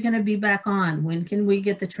 when are you going to be back on? When can we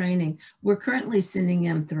get the training? We're currently sending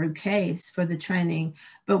them through C.A.S.E for the training,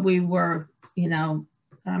 but we were,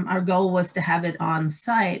 our goal was to have it on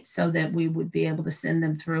site so that we would be able to send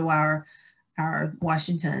them through our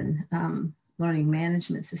Washington learning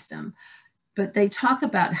management system. But they talk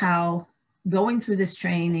about how going through this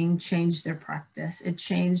training changed their practice. It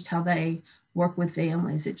changed how they work with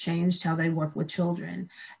families. It changed how they work with children.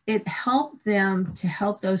 It helped them to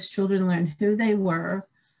help those children learn who they were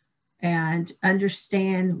and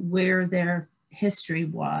understand where their history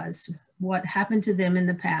was, what happened to them in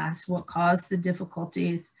the past, what caused the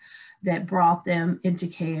difficulties that brought them into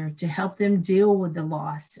care, to help them deal with the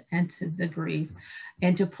loss and to the grief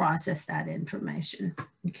and to process that information.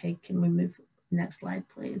 Okay, can we move next slide,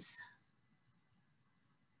 please?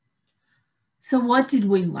 So what did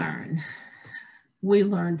we learn? We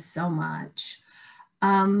learned so much.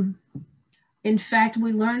 In fact,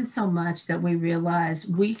 we learned so much that we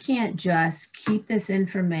realized we can't just keep this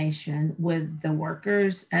information with the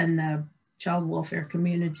workers and the child welfare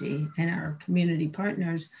community and our community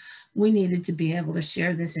partners. We needed to be able to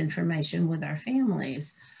share this information with our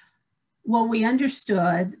families. Well, we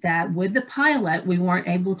understood that with the pilot, we weren't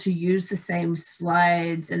able to use the same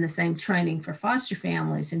slides and the same training for foster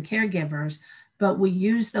families and caregivers, but we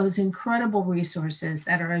use those incredible resources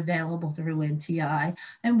that are available through NTI,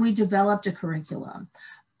 and we developed a curriculum.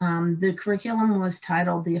 The curriculum was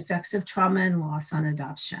titled The Effects of Trauma and Loss on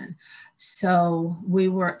Adoption. So we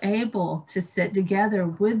were able to sit together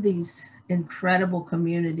with these incredible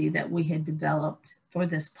community that we had developed for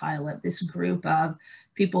this pilot, this group of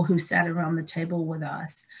people who sat around the table with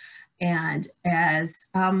us. And as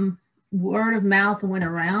word of mouth went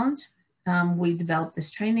around, we developed this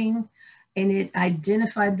training, and it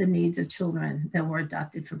identified the needs of children that were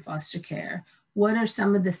adopted from foster care. What are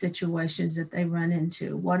some of the situations that they run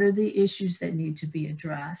into? What are the issues that need to be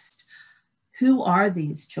addressed? Who are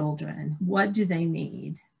these children? What do they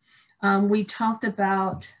need? We talked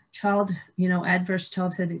about adverse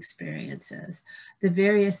childhood experiences, the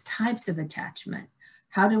various types of attachment,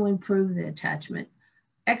 how to improve the attachment,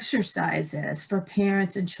 exercises for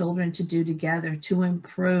parents and children to do together to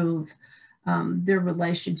improve their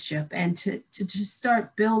relationship and to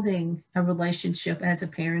start building a relationship as a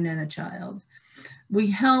parent and a child.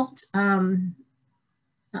 We helped the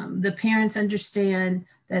parents understand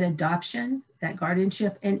that adoption, that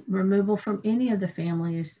guardianship, and removal from any of the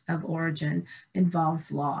families of origin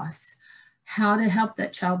involves loss. How to help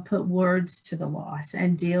that child put words to the loss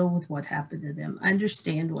and deal with what happened to them,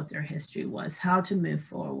 understand what their history was, how to move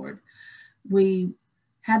forward. We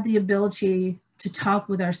had the ability to talk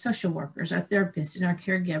with our social workers, our therapists, and our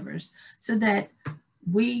caregivers so that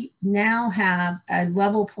we now have a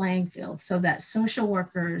level playing field so that social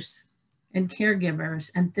workers and caregivers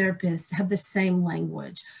and therapists have the same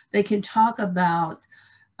language. They can talk about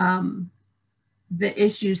the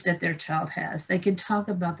issues that their child has. They can talk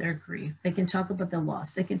about their grief. They can talk about the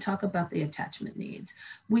loss. They can talk about the attachment needs.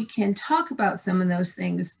 We can talk about some of those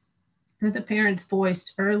things that the parents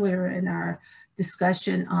voiced earlier in our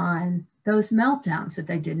discussion on those meltdowns that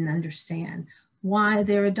they didn't understand, why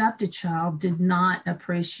their adopted child did not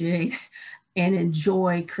appreciate and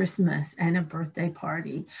enjoy Christmas and a birthday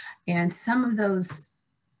party. And some of those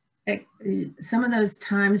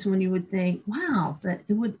times when you would think, wow, but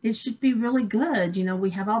it should be really good. You know, we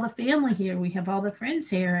have all the family here, we have all the friends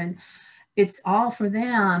here, and it's all for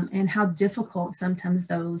them. And how difficult sometimes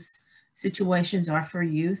those situations are for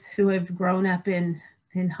youth who have grown up in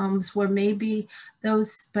homes where maybe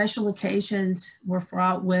those special occasions were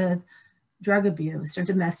fraught with drug abuse or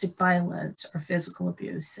domestic violence or physical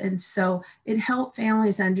abuse. And so it helped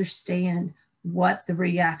families understand what the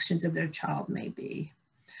reactions of their child may be.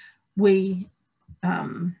 We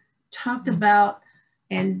talked about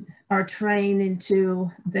and are trained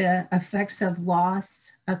into the effects of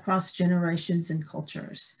loss across generations and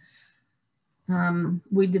cultures.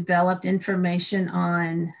 We developed information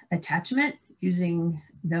on attachment using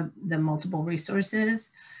the multiple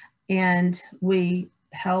resources, and we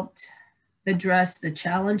helped address the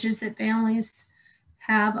challenges that families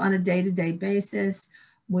have on a day-to-day basis.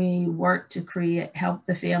 We work to help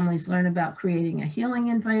the families learn about creating a healing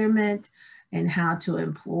environment and how to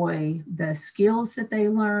employ the skills that they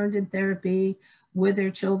learned in therapy with their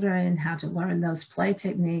children, how to learn those play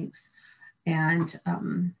techniques. And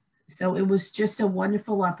so it was just a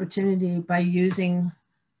wonderful opportunity by using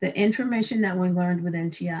the information that we learned with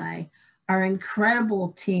NTI, our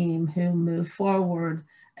incredible team who moved forward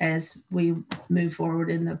as we move forward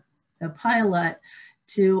in the pilot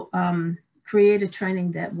to create a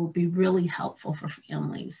training that will be really helpful for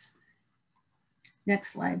families.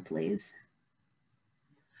 Next slide, please.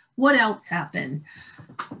 What else happened?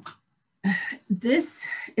 This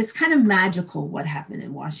is kind of magical what happened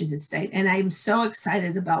in Washington State, and I'm so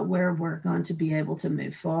excited about where we're going to be able to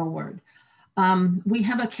move forward. We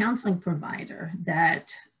have a counseling provider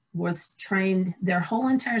that was trained their whole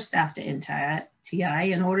entire staff to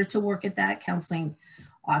NTI. In order to work at that counseling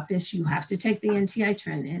office, you have to take the NTI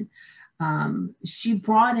training. She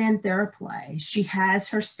brought in TheraPlay. She has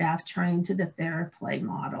her staff trained to the TheraPlay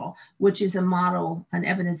model, which is a model, an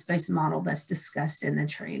evidence-based model that's discussed in the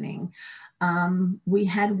training. We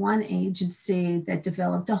had one agency that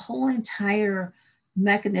developed a whole entire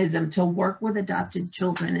mechanism to work with adopted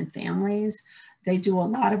children and families. They do a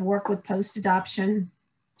lot of work with post-adoption.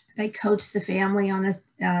 They coach the family on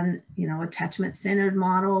attachment-centered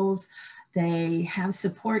models. They have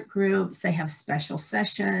support groups. They have special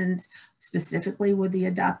sessions specifically with the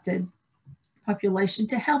adopted population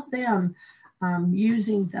to help them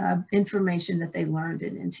using the information that they learned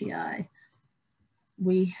in NTI.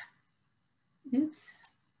 We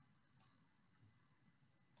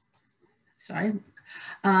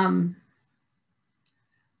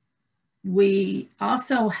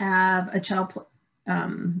also have a child.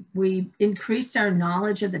 We increased our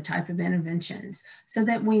knowledge of the type of interventions so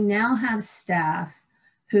that we now have staff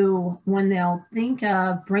who, when they'll think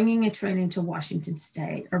of bringing a training to Washington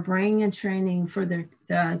State or bringing a training for the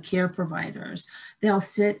care providers, they'll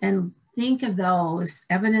sit and think of those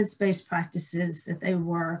evidence-based practices that they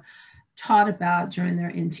were taught about during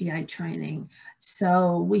their NTI training.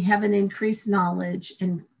 So we have an increased knowledge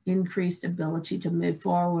and increased ability to move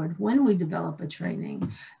forward when we develop a training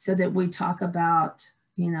so that we talk about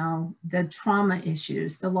you know, the trauma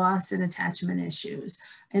issues, the loss and attachment issues.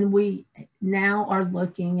 And we now are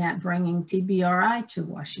looking at bringing TBRI to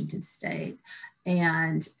Washington State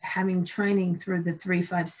and having training through the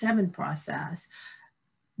 357 process.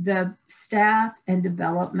 The staff and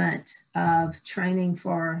development of training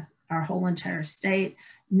for our whole entire state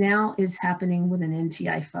now is happening with an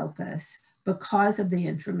NTI focus because of the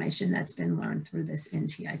information that's been learned through this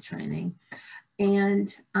NTI training.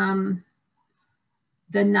 And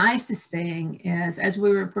the nicest thing is, as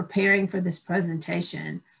we were preparing for this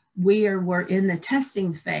presentation, we're in the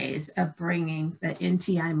testing phase of bringing the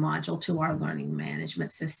NTI module to our learning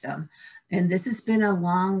management system. And this has been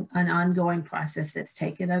an ongoing process that's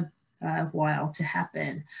taken a while to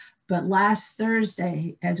happen. But last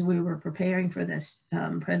Thursday, as we were preparing for this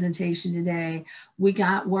presentation today, we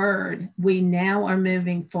got word we now are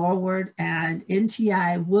moving forward and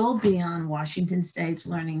NTI will be on Washington State's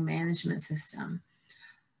learning management system,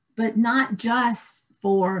 but not just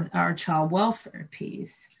for our child welfare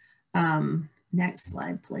piece. Next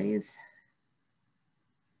slide, please.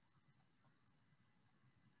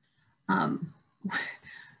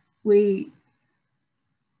 We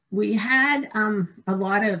had a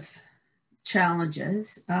lot of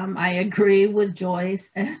challenges. I agree with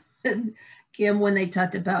Joyce and Kim when they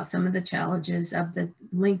talked about some of the challenges of the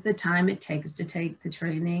length of time it takes to take the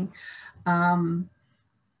training,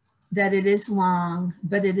 that it is long,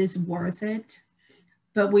 but it is worth it.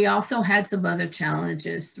 But we also had some other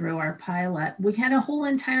challenges through our pilot. We had a whole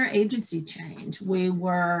entire agency change. We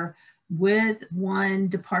were with one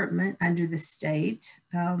department under the state,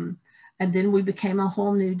 and then we became a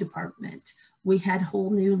whole new department. We had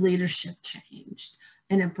whole new leadership changed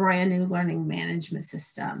and a brand new learning management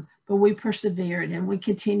system. But we persevered and we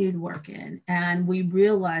continued working, and we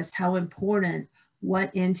realized how important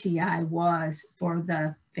what NTI was for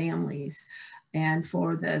the families and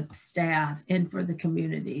for the staff and for the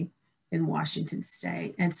community in Washington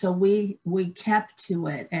State. And so we kept to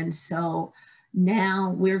it. And so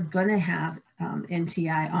now we're gonna have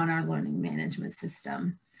NTI on our learning management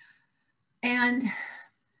system. And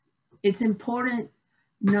it's important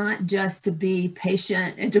not just to be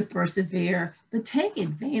patient and to persevere, but take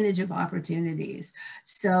advantage of opportunities.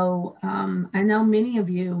 So I know many of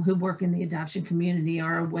you who work in the adoption community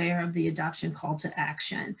are aware of the adoption call to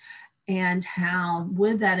action, and how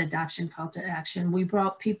with that adoption call to action, we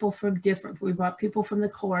brought people from we brought people from the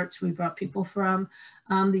courts, we brought people from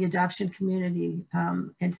the adoption community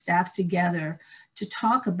and staff together to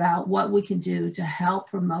talk about what we can do to help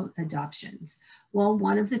promote adoptions. Well,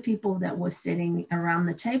 one of the people that was sitting around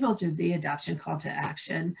the table to the adoption call to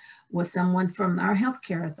action was someone from our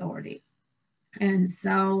healthcare authority. And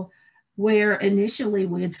so where initially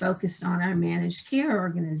we had focused on our managed care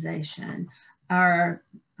organization, our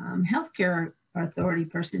healthcare authority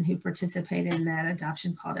person who participated in that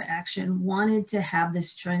adoption call to action wanted to have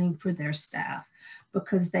this training for their staff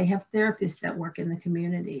because they have therapists that work in the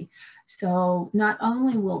community. So not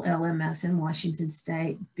only will LMS in Washington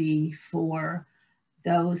State be for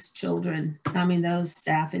those children, those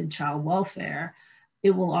staff in child welfare,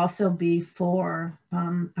 it will also be for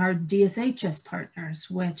our DSHS partners,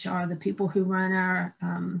 which are the people who run our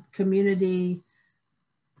community,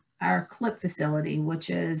 our CLIP facility,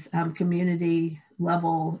 which is community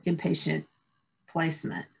level inpatient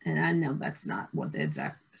placement. And I know that's not what the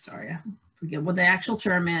exact, sorry, I forget what the actual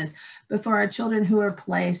term is, but for our children who are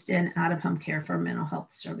placed in out-of-home care for mental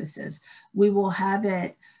health services. We will have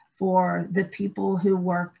it for the people who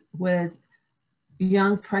work with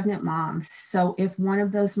young pregnant moms. So if one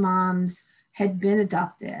of those moms had been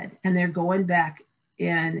adopted and they're going back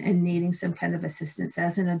in and needing some kind of assistance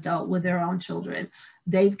as an adult with their own children,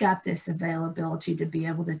 they've got this availability to be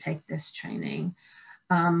able to take this training.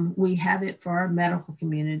 We have it for our medical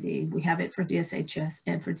community. We have it for DSHS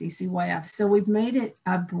and for DCYF. So we've made it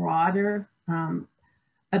a broader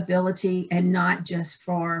ability, and not just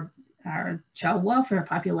for our child welfare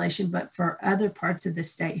population, but for other parts of the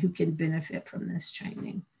state who can benefit from this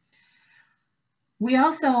training. We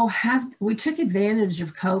also we took advantage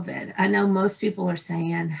of COVID. I know most people are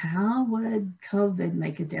saying, how would COVID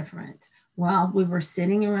make a difference? Well, we were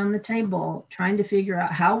sitting around the table trying to figure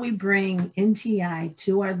out how we bring NTI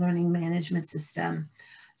to our learning management system.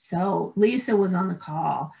 So Lisa was on the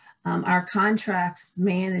call. Our contracts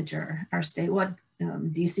manager, our statewide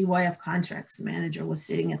DCYF contracts manager was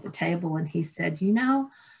sitting at the table, and he said,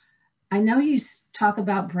 I know you talk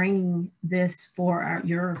about bringing this for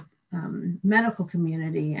your medical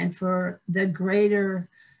community and for the greater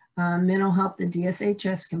mental health, the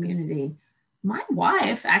DSHS community. My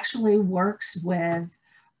wife actually works with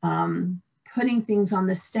putting things on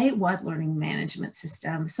the statewide learning management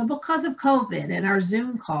system. So because of COVID and our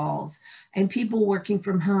Zoom calls and people working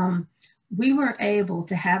from home, we were able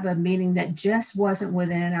to have a meeting that just wasn't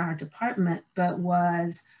within our department, but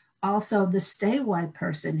was also the statewide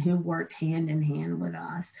person who worked hand in hand with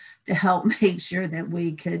us to help make sure that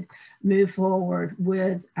we could move forward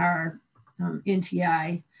with our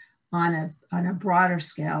NTI on a broader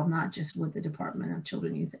scale, not just with the Department of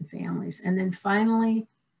Children, Youth, and Families. And then finally,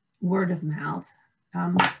 word of mouth.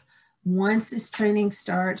 Once this training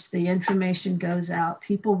starts, the information goes out,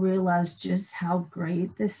 people realize just how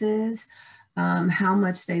great this is, how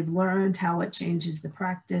much they've learned, how it changes the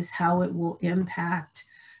practice, how it will impact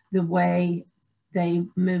the way they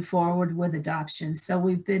move forward with adoption. So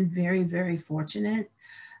we've been very, very fortunate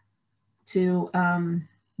to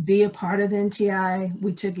be a part of NTI.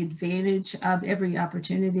 We took advantage of every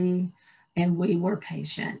opportunity and we were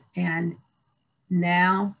patient. And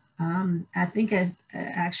now, I think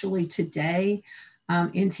actually today,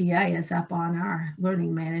 NTI is up on our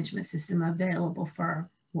learning management system available for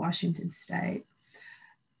Washington State.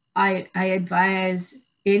 I advise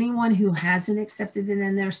anyone who hasn't accepted it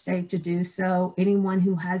in their state to do so, anyone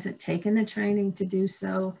who hasn't taken the training to do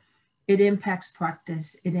so. It impacts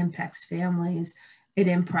practice, it impacts families, it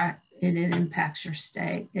impacts your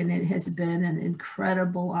state. And it has been an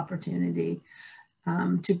incredible opportunity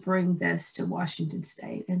to bring this to Washington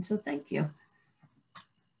State. And so thank you.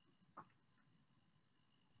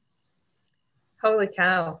 Holy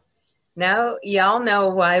cow. Now y'all know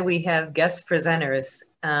why we have guest presenters.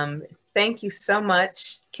 Thank you so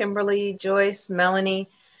much, Kimberly, Joyce, Melanie.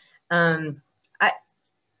 You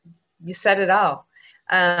said it all.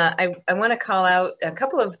 I want to call out a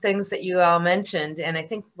couple of things that you all mentioned, and I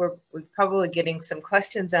think we're probably getting some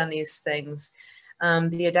questions on these things.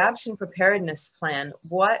 The Adoption Preparedness Plan,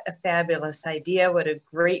 what a fabulous idea, what a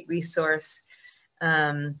great resource.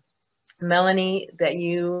 Melanie, that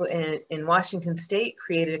you in Washington State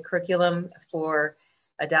created a curriculum for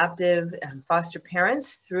adoptive and foster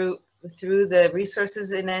parents through the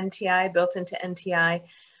resources in NTI, built into NTI.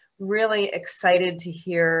 Really excited to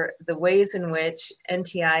hear the ways in which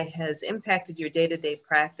NTI has impacted your day-to-day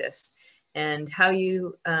practice and how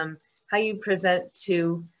you present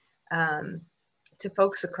to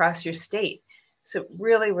folks across your state. So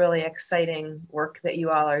really, really exciting work that you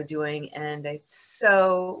all are doing, and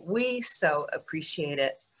we so appreciate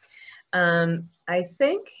it. I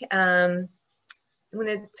think I'm going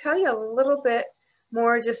to tell you a little bit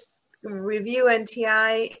more, just review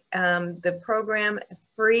NTI, the program,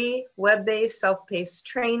 free web-based self-paced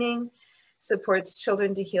training, supports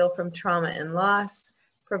children to heal from trauma and loss,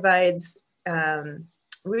 provides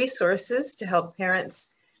resources to help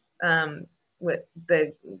parents gain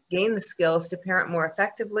the skills to parent more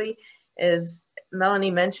effectively. As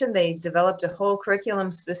Melanie mentioned, they developed a whole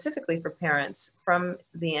curriculum specifically for parents from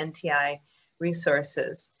the NTI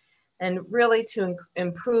resources, and really to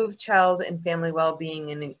improve child and family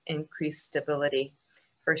well-being and increase stability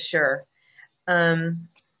for sure.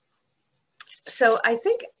 So I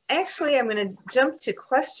think actually I'm going to jump to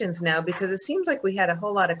questions now, because it seems like we had a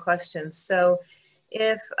whole lot of questions. So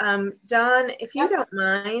if Dawn, if you don't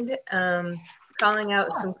mind calling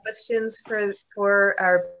out some questions for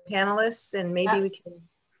our panelists, and maybe we can.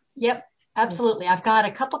 Yep, absolutely. I've got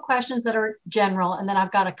a couple questions that are general, and then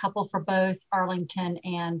I've got a couple for both Arlington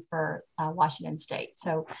and for Washington State.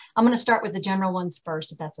 So I'm going to start with the general ones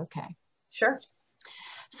first, if that's okay. Sure.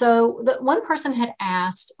 So the one person had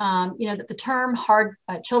asked, that the term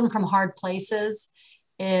children from hard places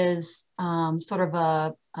is sort of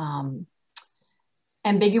a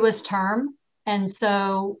ambiguous term. And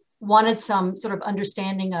so wanted some sort of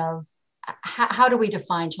understanding of how do we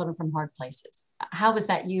define children from hard places? How is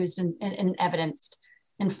that used in an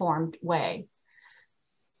evidence-informed way?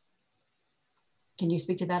 Can you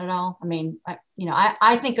speak to that at all? I mean,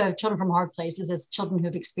 I think of children from hard places as children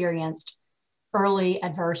who've experienced early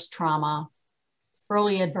adverse trauma,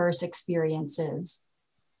 early adverse experiences.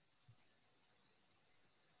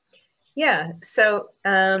 Yeah, so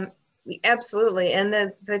absolutely. And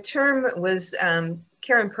the term was,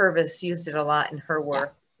 Karen Purvis used it a lot in her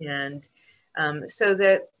work. Yeah. And so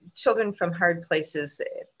the children from hard places,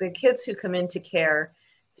 the kids who come into care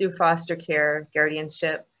through foster care,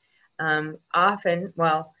 guardianship, often,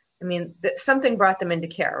 well, I mean, something brought them into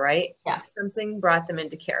care, right? Yeah. Something brought them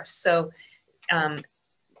into care. So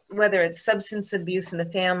whether it's substance abuse in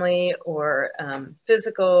the family or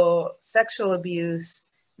physical, sexual abuse,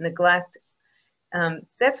 neglect,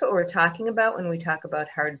 that's what we're talking about when we talk about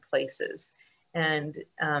hard places. And,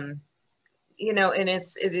 and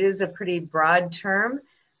it is a pretty broad term,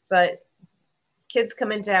 but kids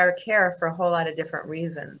come into our care for a whole lot of different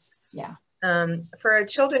reasons. Yeah. For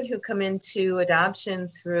children who come into adoption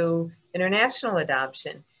through international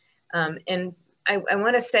adoption, and I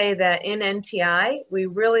want to say that in NTI, we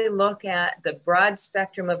really look at the broad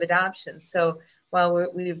spectrum of adoption. So while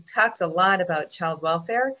we've talked a lot about child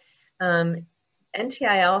welfare,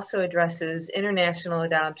 NTI also addresses international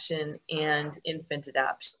adoption and infant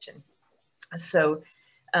adoption. So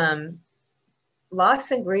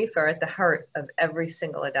loss and grief are at the heart of every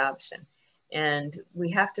single adoption. And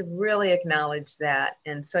we have to really acknowledge that.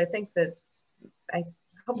 And so I think that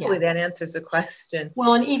hopefully that answers the question.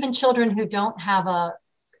 Well, and even children who don't have a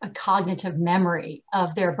cognitive memory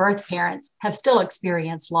of their birth parents have still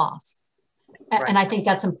experienced loss. Right. And I think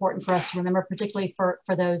that's important for us to remember, particularly for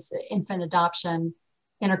those infant adoption,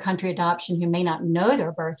 intercountry adoption who may not know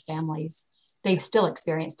their birth families. They've still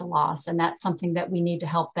experienced a loss. And that's something that we need to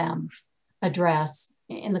help them address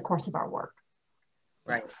in the course of our work.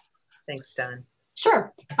 Right. Thanks, Don.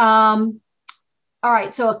 Sure. All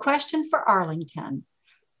right. So a question for Arlington.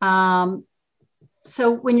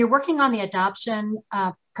 So when you're working on the adoption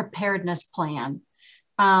preparedness plan,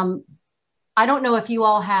 I don't know if you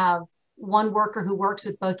all have one worker who works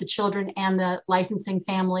with both the children and the licensing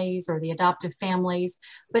families or the adoptive families,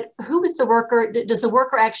 but who is the worker? Does the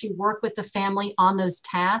worker actually work with the family on those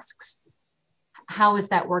tasks? How is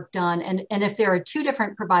that work done? And if there are two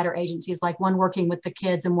different provider agencies, like one working with the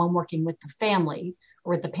kids and one working with the family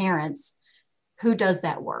or with the parents, who does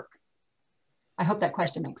that work? I hope that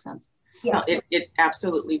question makes sense. Yeah, it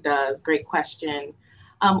absolutely does. Great question.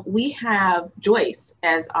 We have Joyce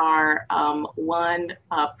as our one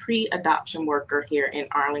pre-adoption worker here in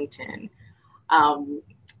Arlington.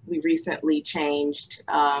 We recently changed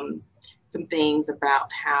some things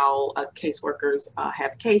about how caseworkers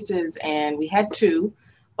have cases, and we had two,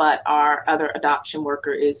 but our other adoption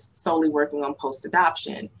worker is solely working on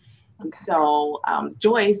post-adoption. And so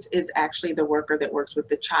Joyce is actually the worker that works with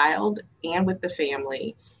the child and with the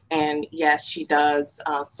family. And yes, she does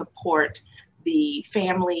support the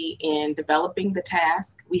family in developing the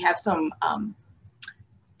task. We have some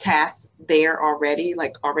tasks there already,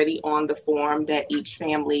 like already on the form that each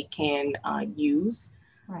family can use.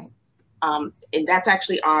 Right. And that's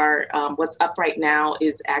actually our, what's up right now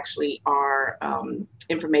is actually our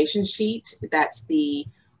information sheet. That's the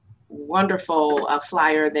wonderful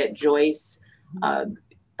flyer that Joyce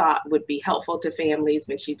thought would be helpful to families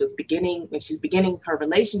when she's beginning her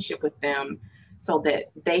relationship with them, so that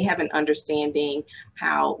they have an understanding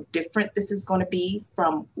how different this is going to be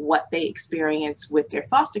from what they experience with their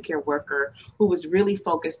foster care worker, who was really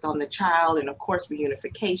focused on the child and of course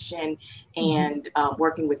reunification and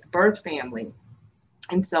working with the birth family.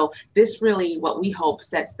 And so this really, what we hope,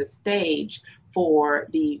 sets the stage for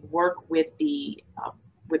the work with the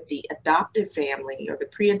adoptive family or the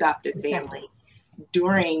pre-adopted family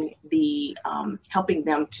during the helping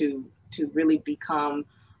them to really become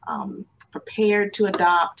prepared to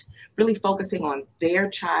adopt, really focusing on their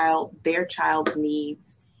child's needs.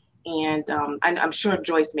 And I'm sure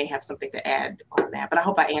Joyce may have something to add on that, but I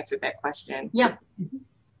hope I answered that question. Yeah.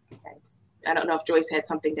 Okay. I don't know if Joyce had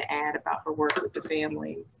something to add about her work with the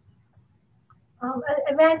families.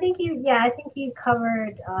 I mean, I think you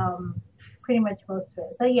covered pretty much most of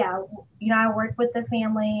it. So yeah, I work with the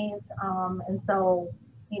families, and so,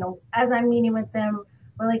 as I'm meeting with them,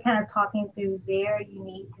 really kind of talking through their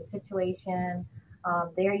unique situation,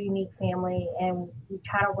 their unique family, and we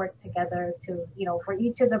try to work together to, for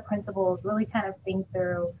each of the principals, really kind of think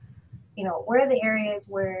through, where are the areas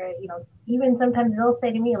where, even sometimes they'll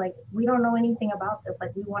say to me, like, we don't know anything about this,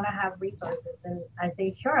 like, we want to have resources. And I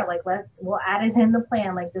say, sure, like, we'll add it in the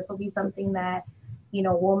plan. Like, this will be something that,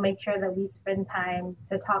 we'll make sure that we spend time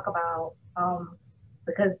to talk about,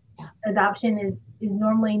 because adoption is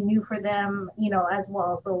normally new for them, as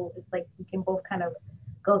well. So it's like we can both kind of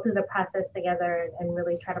go through the process together and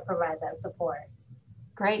really try to provide that support.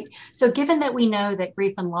 Great. So given that we know that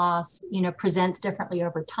grief and loss, presents differently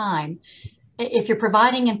over time, if you're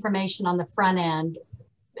providing information on the front end,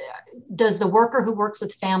 does the worker who works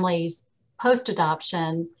with families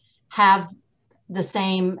post-adoption have the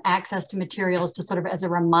same access to materials to sort of as a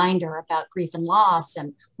reminder about grief and loss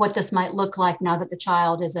and what this might look like now that the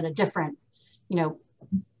child is at a different,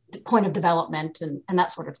 point of development and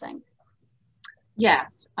that sort of thing?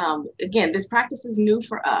 Yes. Again, this practice is new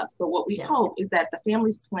for us, but what we hope is that the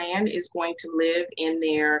family's plan is going to live in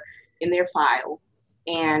their file.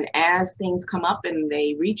 And as things come up and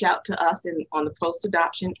they reach out to us on the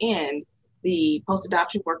post-adoption end, the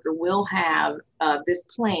post-adoption worker will have this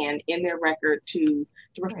plan in their record to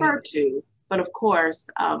refer to But of course,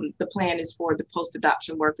 the plan is for the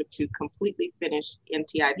post-adoption worker to completely finish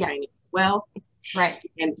NTI training as well, right,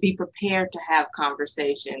 and be prepared to have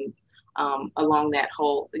conversations along that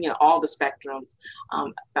whole, all the spectrums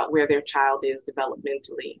about where their child is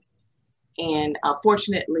developmentally. And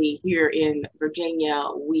fortunately, here in Virginia,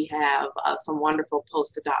 we have some wonderful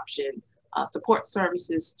post-adoption support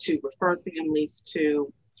services to refer families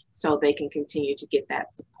to, so they can continue to get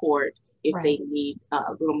that support if they need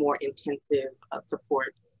a little more intensive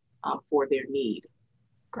support for their need.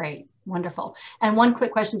 Great, wonderful. And one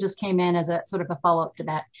quick question just came in as a sort of a follow-up to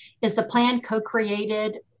that. Is the plan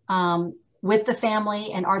co-created with the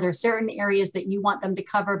family, and are there certain areas that you want them to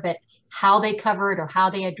cover, but how they cover it or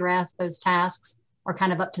how they address those tasks are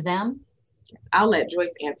kind of up to them? I'll let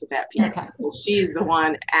Joyce answer that piece. Okay. She's the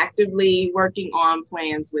one actively working on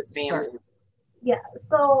plans with families. Sure. Yeah,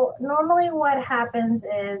 so normally what happens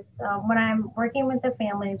is when I'm working with the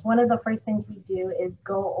families, one of the first things we do is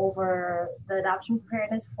go over the adoption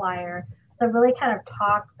preparedness flyer. So really kind of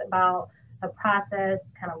talks about the process,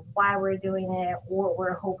 kind of why we're doing it, what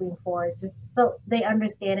we're hoping for, just so they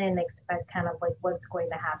understand it and expect kind of like what's going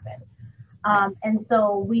to happen. And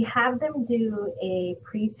so we have them do a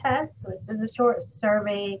pre-test, which is a short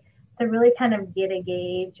survey to really kind of get a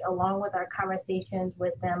gauge, along with our conversations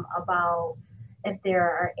with them about if there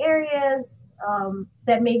are areas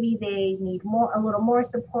that maybe they need a little more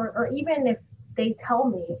support, or even if they tell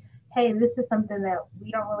me, hey, this is something that we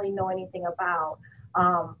don't really know anything about.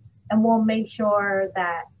 And we'll make sure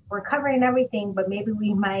that we're covering everything, but maybe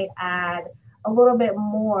we might add a little bit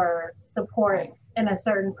more support in a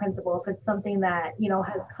certain principle if it's something that,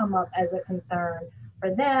 has come up as a concern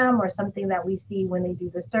for them, or something that we see when they do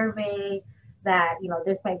the survey that,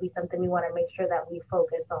 this might be something we want to make sure that we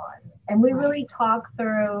focus on. And we really talk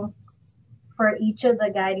through for each of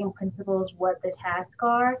the guiding principles what the tasks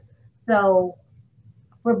are. So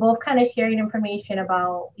we're both kind of sharing information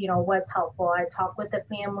about, what's helpful. I talk with the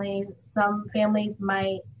families. Some families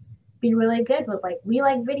might be really good with we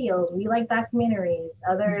like videos, we like documentaries.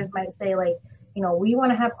 Others might say we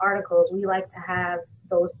want to have articles, we like to have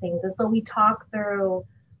those things. And so we talk through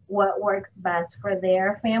what works best for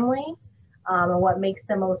their family and what makes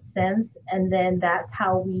the most sense. And then that's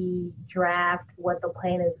how we draft what the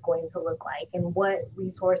plan is going to look like and what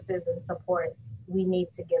resources and support we need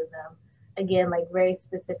to give them. Again, very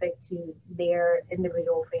specific to their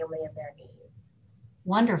individual family and their needs.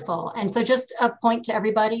 Wonderful. And so just a point to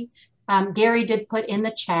everybody, Gary did put in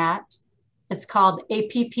the chat, it's called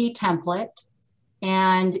APP template.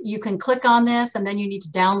 And you can click on this and then you need to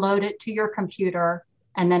download it to your computer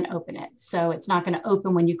and then open it. So it's not going to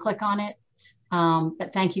open when you click on it.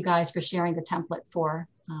 But thank you guys for sharing the template for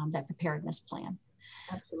that preparedness plan.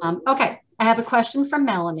 Absolutely. Okay, I have a question from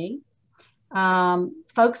Melanie.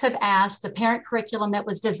 Folks have asked, the parent curriculum that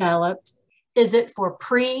was developed, is it for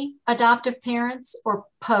pre-adoptive parents or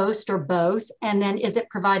post or both? And then is it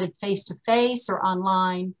provided face-to-face or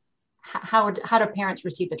online? How do parents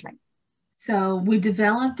receive the training? So we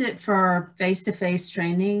developed it for face-to-face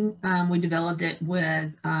training. We developed it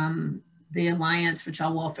with the Alliance for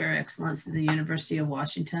Child Welfare Excellence at the University of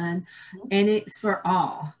Washington, and it's for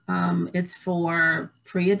all. It's for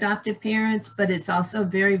pre-adoptive parents, but it's also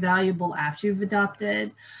very valuable after you've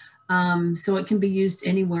adopted. So it can be used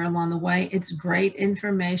anywhere along the way. It's great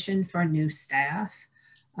information for new staff.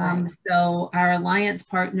 So our Alliance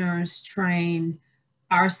partners train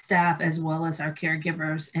our staff as well as our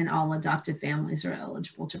caregivers, and all adopted families are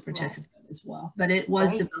eligible to participate as well. But it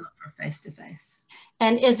was developed for face-to-face.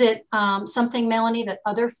 And is it something, Melanie, that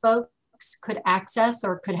other folks could access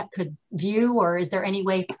or could view, or is there any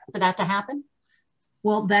way for that to happen?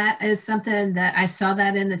 Well, that is something that I saw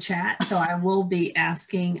that in the chat. So I will be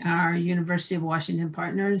asking our University of Washington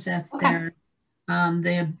partners if there's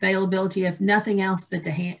the availability, if nothing else, but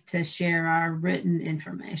to share our written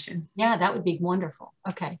information. Yeah, that would be wonderful.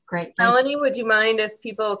 Okay, great. Melanie, would you mind if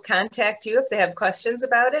people contact you if they have questions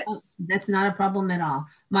about it? Oh, that's not a problem at all.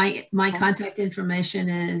 My contact information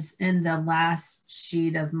is in the last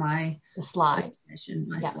sheet of my slide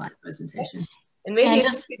presentation. And maybe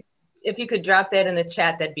if you could drop that in the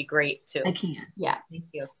chat, that'd be great too. I can. Yeah. Thank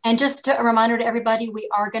you. And just a reminder to everybody, we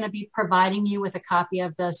are going to be providing you with a copy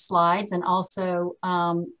of the slides, and also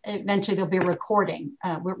eventually there'll be a recording.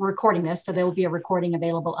 We're recording this, so there will be a recording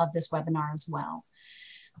available of this webinar as well.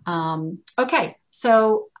 Okay,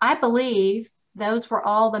 so I believe those were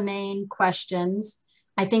all the main questions.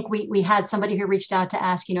 I think we had somebody who reached out to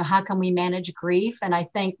ask, how can we manage grief? And I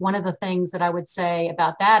think one of the things that I would say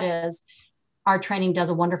about that is our training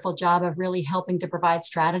does a wonderful job of really helping to provide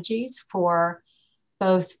strategies for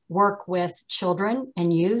both work with children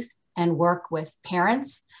and youth and work with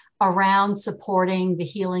parents around supporting the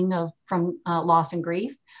healing from loss and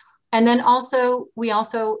grief. And then also, we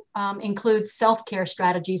also include self-care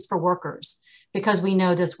strategies for workers, because we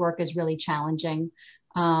know this work is really challenging,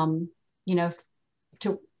 you know,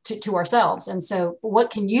 to ourselves. And so what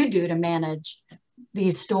can you do to manage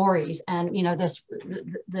these stories and, you know,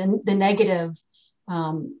 the negative,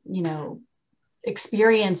 you know,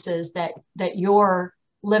 experiences that you're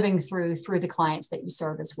living through the clients that you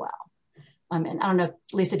serve as well. And I don't know,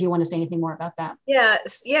 Lisa, if you want to say anything more about that. Yeah.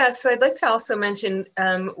 So I'd like to also mention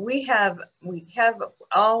we have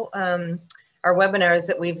all our webinars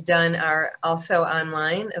that we've done are also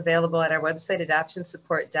online, available at our website,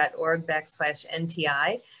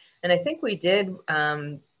 adoptionsupport.org/NTI. And I think we did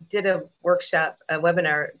a workshop, a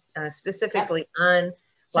webinar specifically on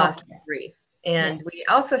loss and grief. And we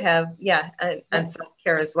also have, on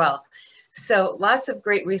self-care as well. So lots of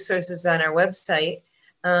great resources on our website.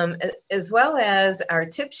 As well as our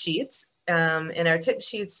tip sheets, and our tip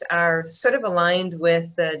sheets are sort of aligned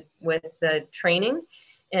with the training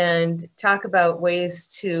and talk about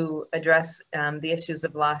ways to address the issues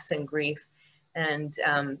of loss and grief, and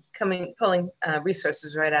pulling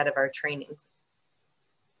resources right out of our training.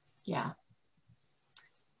 Yeah.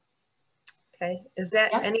 Okay. Is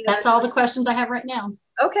that any? That's all the questions I have right now.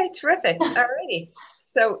 Okay, terrific. All righty.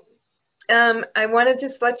 So I want to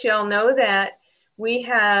just let you all know that we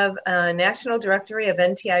have a national directory of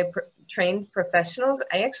NTI trained professionals.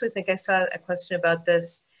 I actually think I saw a question about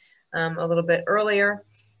this a little bit earlier.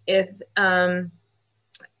 If on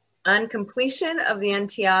completion of the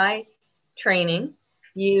NTI training,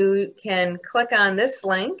 you can click on this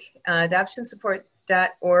link,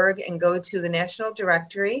 adoptionsupport.org, and go to the national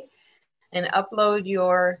directory and upload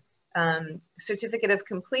your certificate of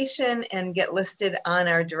completion and get listed on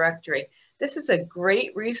our directory. This is a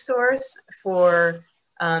great resource for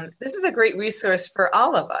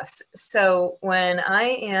all of us. So when I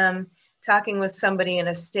am talking with somebody in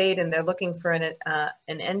a state and they're looking for an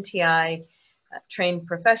NTI trained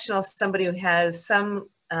professional, somebody who has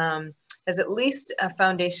has at least a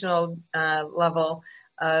foundational level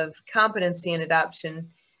of competency in adoption,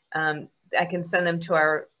 I can send them to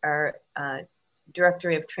our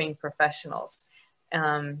directory of trained professionals.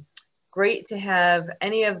 Great to have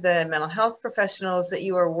any of the mental health professionals that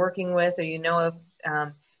you are working with or you know of,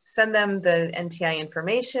 send them the NTI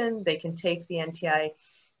information. They can take the NTI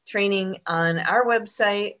training on our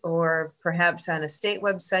website or perhaps on a state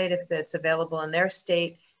website if it's available in their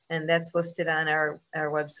state, and that's listed on our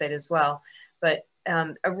website as well. But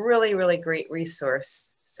a really, really great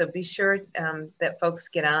resource. So be sure that folks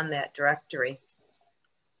get on that directory.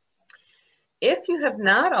 If you have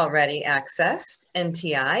not already accessed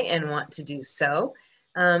NTI and want to do so,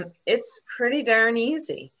 it's pretty darn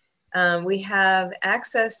easy. We have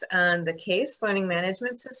access on the C.A.S.E learning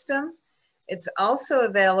management system. It's also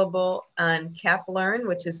available on CapLearn,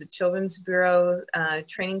 which is the Children's Bureau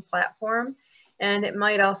training platform, and it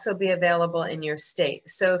might also be available in your state.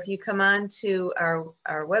 So if you come on to our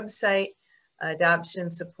website,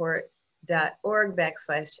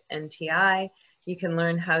 adoptionsupport.org/NTI, you can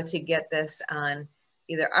learn how to get this on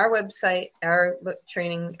either our website, our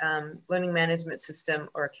training learning management system,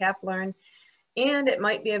 or CapLearn, and it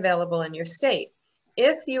might be available in your state.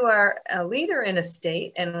 If you are a leader in a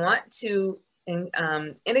state and want to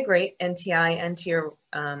integrate NTI into your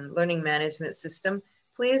learning management system,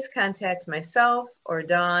 please contact myself or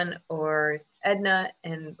Dawn or Edna,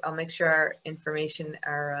 and I'll make sure our information,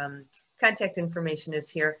 our contact information is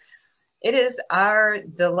here. It is our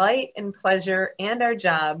delight and pleasure and our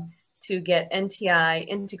job to get NTI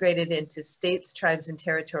integrated into states, tribes, and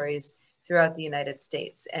territories throughout the United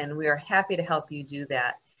States. And we are happy to help you do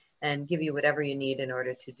that and give you whatever you need in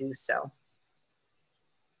order to do so.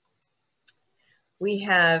 We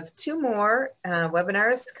have 2 more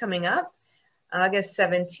webinars coming up. August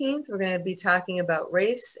 17th, we're going to be talking about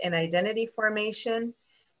race and identity formation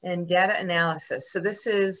and data analysis. So this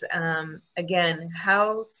is, again,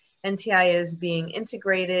 how NTI is being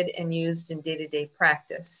integrated and used in day-to-day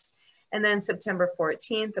practice. And then September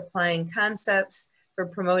 14th, applying concepts for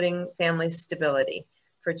promoting family stability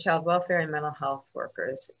for child welfare and mental health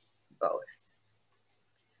workers, both.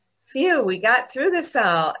 Phew, we got through this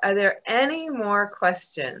all. Are there any more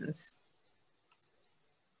questions?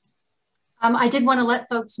 I did want to let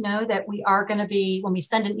folks know that we are going to be, when we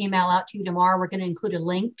send an email out to you tomorrow, we're going to include a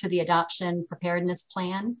link to the adoption preparedness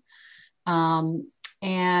plan.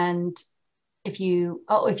 And if you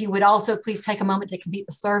would also please take a moment to complete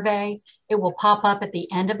the survey. It will pop up at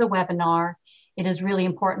the end of the webinar. It is really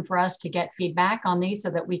important for us to get feedback on these so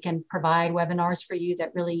that we can provide webinars for you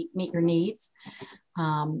that really meet your needs.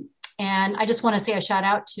 And I just want to say a shout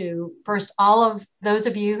out to first all of those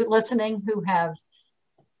of you listening who have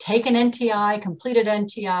taken NTI, completed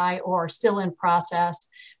NTI, or are still in process.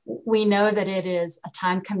 We know that it is a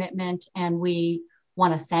time commitment, and we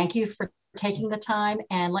want to thank you for taking the time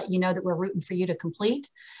and let you know that we're rooting for you to complete.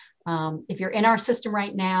 If you're in our system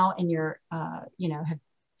right now and you're, have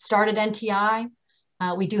started NTI,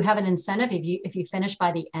 we do have an incentive if you finish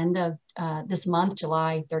by the end of this month,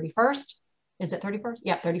 July 31st. Is it 31st?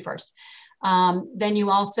 Yeah, 31st. Then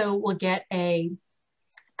you also will get a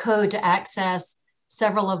code to access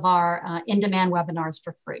several of our in-demand webinars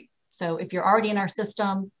for free. So if you're already in our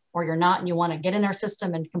system or you're not and you want to get in our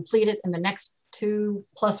system and complete it in the next 2+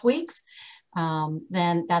 weeks,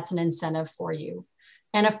 then that's an incentive for you.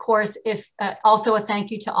 And of course, if also a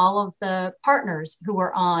thank you to all of the partners who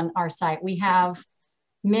are on our site. We have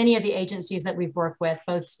many of the agencies that we've worked with,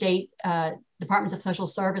 both state departments of social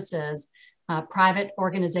services, private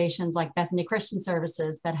organizations like Bethany Christian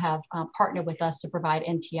Services that have partnered with us to provide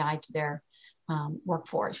NTI to their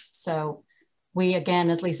workforce. So we, again,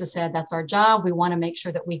 as Lisa said, that's our job. We want to make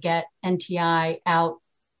sure that we get NTI out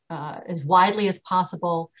as widely as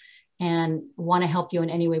possible and want to help you in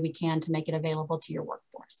any way we can to make it available to your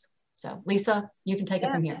workforce. So Lisa, you can take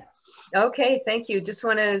it from here. Okay, thank you. Just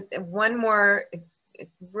want to, one more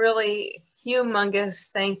really humongous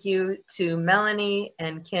thank you to Melanie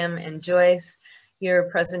and Kim and Joyce. Your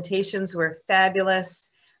presentations were fabulous.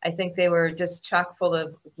 I think they were just chock full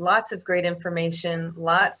of lots of great information,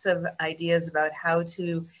 lots of ideas about how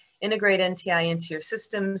to integrate NTI into your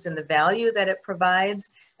systems and the value that it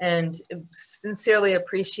provides, and sincerely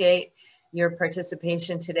appreciate your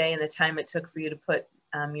participation today and the time it took for you to put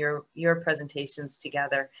your presentations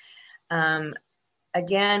together.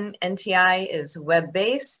 Again, NTI is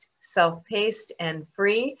web-based, self-paced, and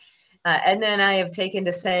free. Edna and I have taken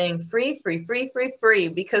to saying free, free, free, free, free,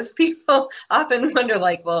 because people often wonder,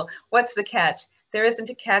 like, well, what's the catch? There isn't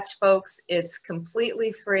a catch, folks. It's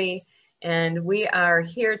completely free, and we are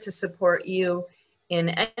here to support you in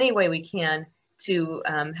any way we can to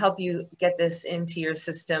help you get this into your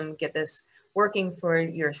system, get this working for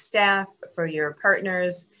your staff, for your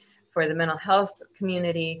partners, for the mental health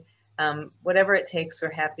community. Whatever it takes, we're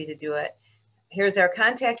happy to do it. Here's our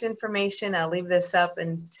contact information. I'll leave this up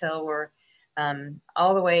until we're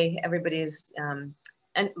all the way, everybody's and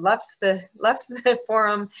left the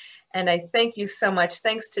forum. And I thank you so much.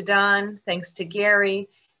 Thanks to Don, thanks to Gary,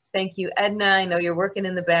 thank you, Edna. I know you're working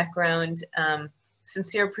in the background.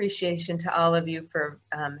 Sincere appreciation to all of you for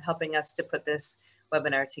helping us to put this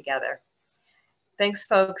webinar together. Thanks,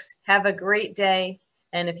 folks. Have a great day.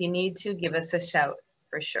 And if you need to, give us a shout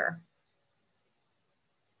for sure.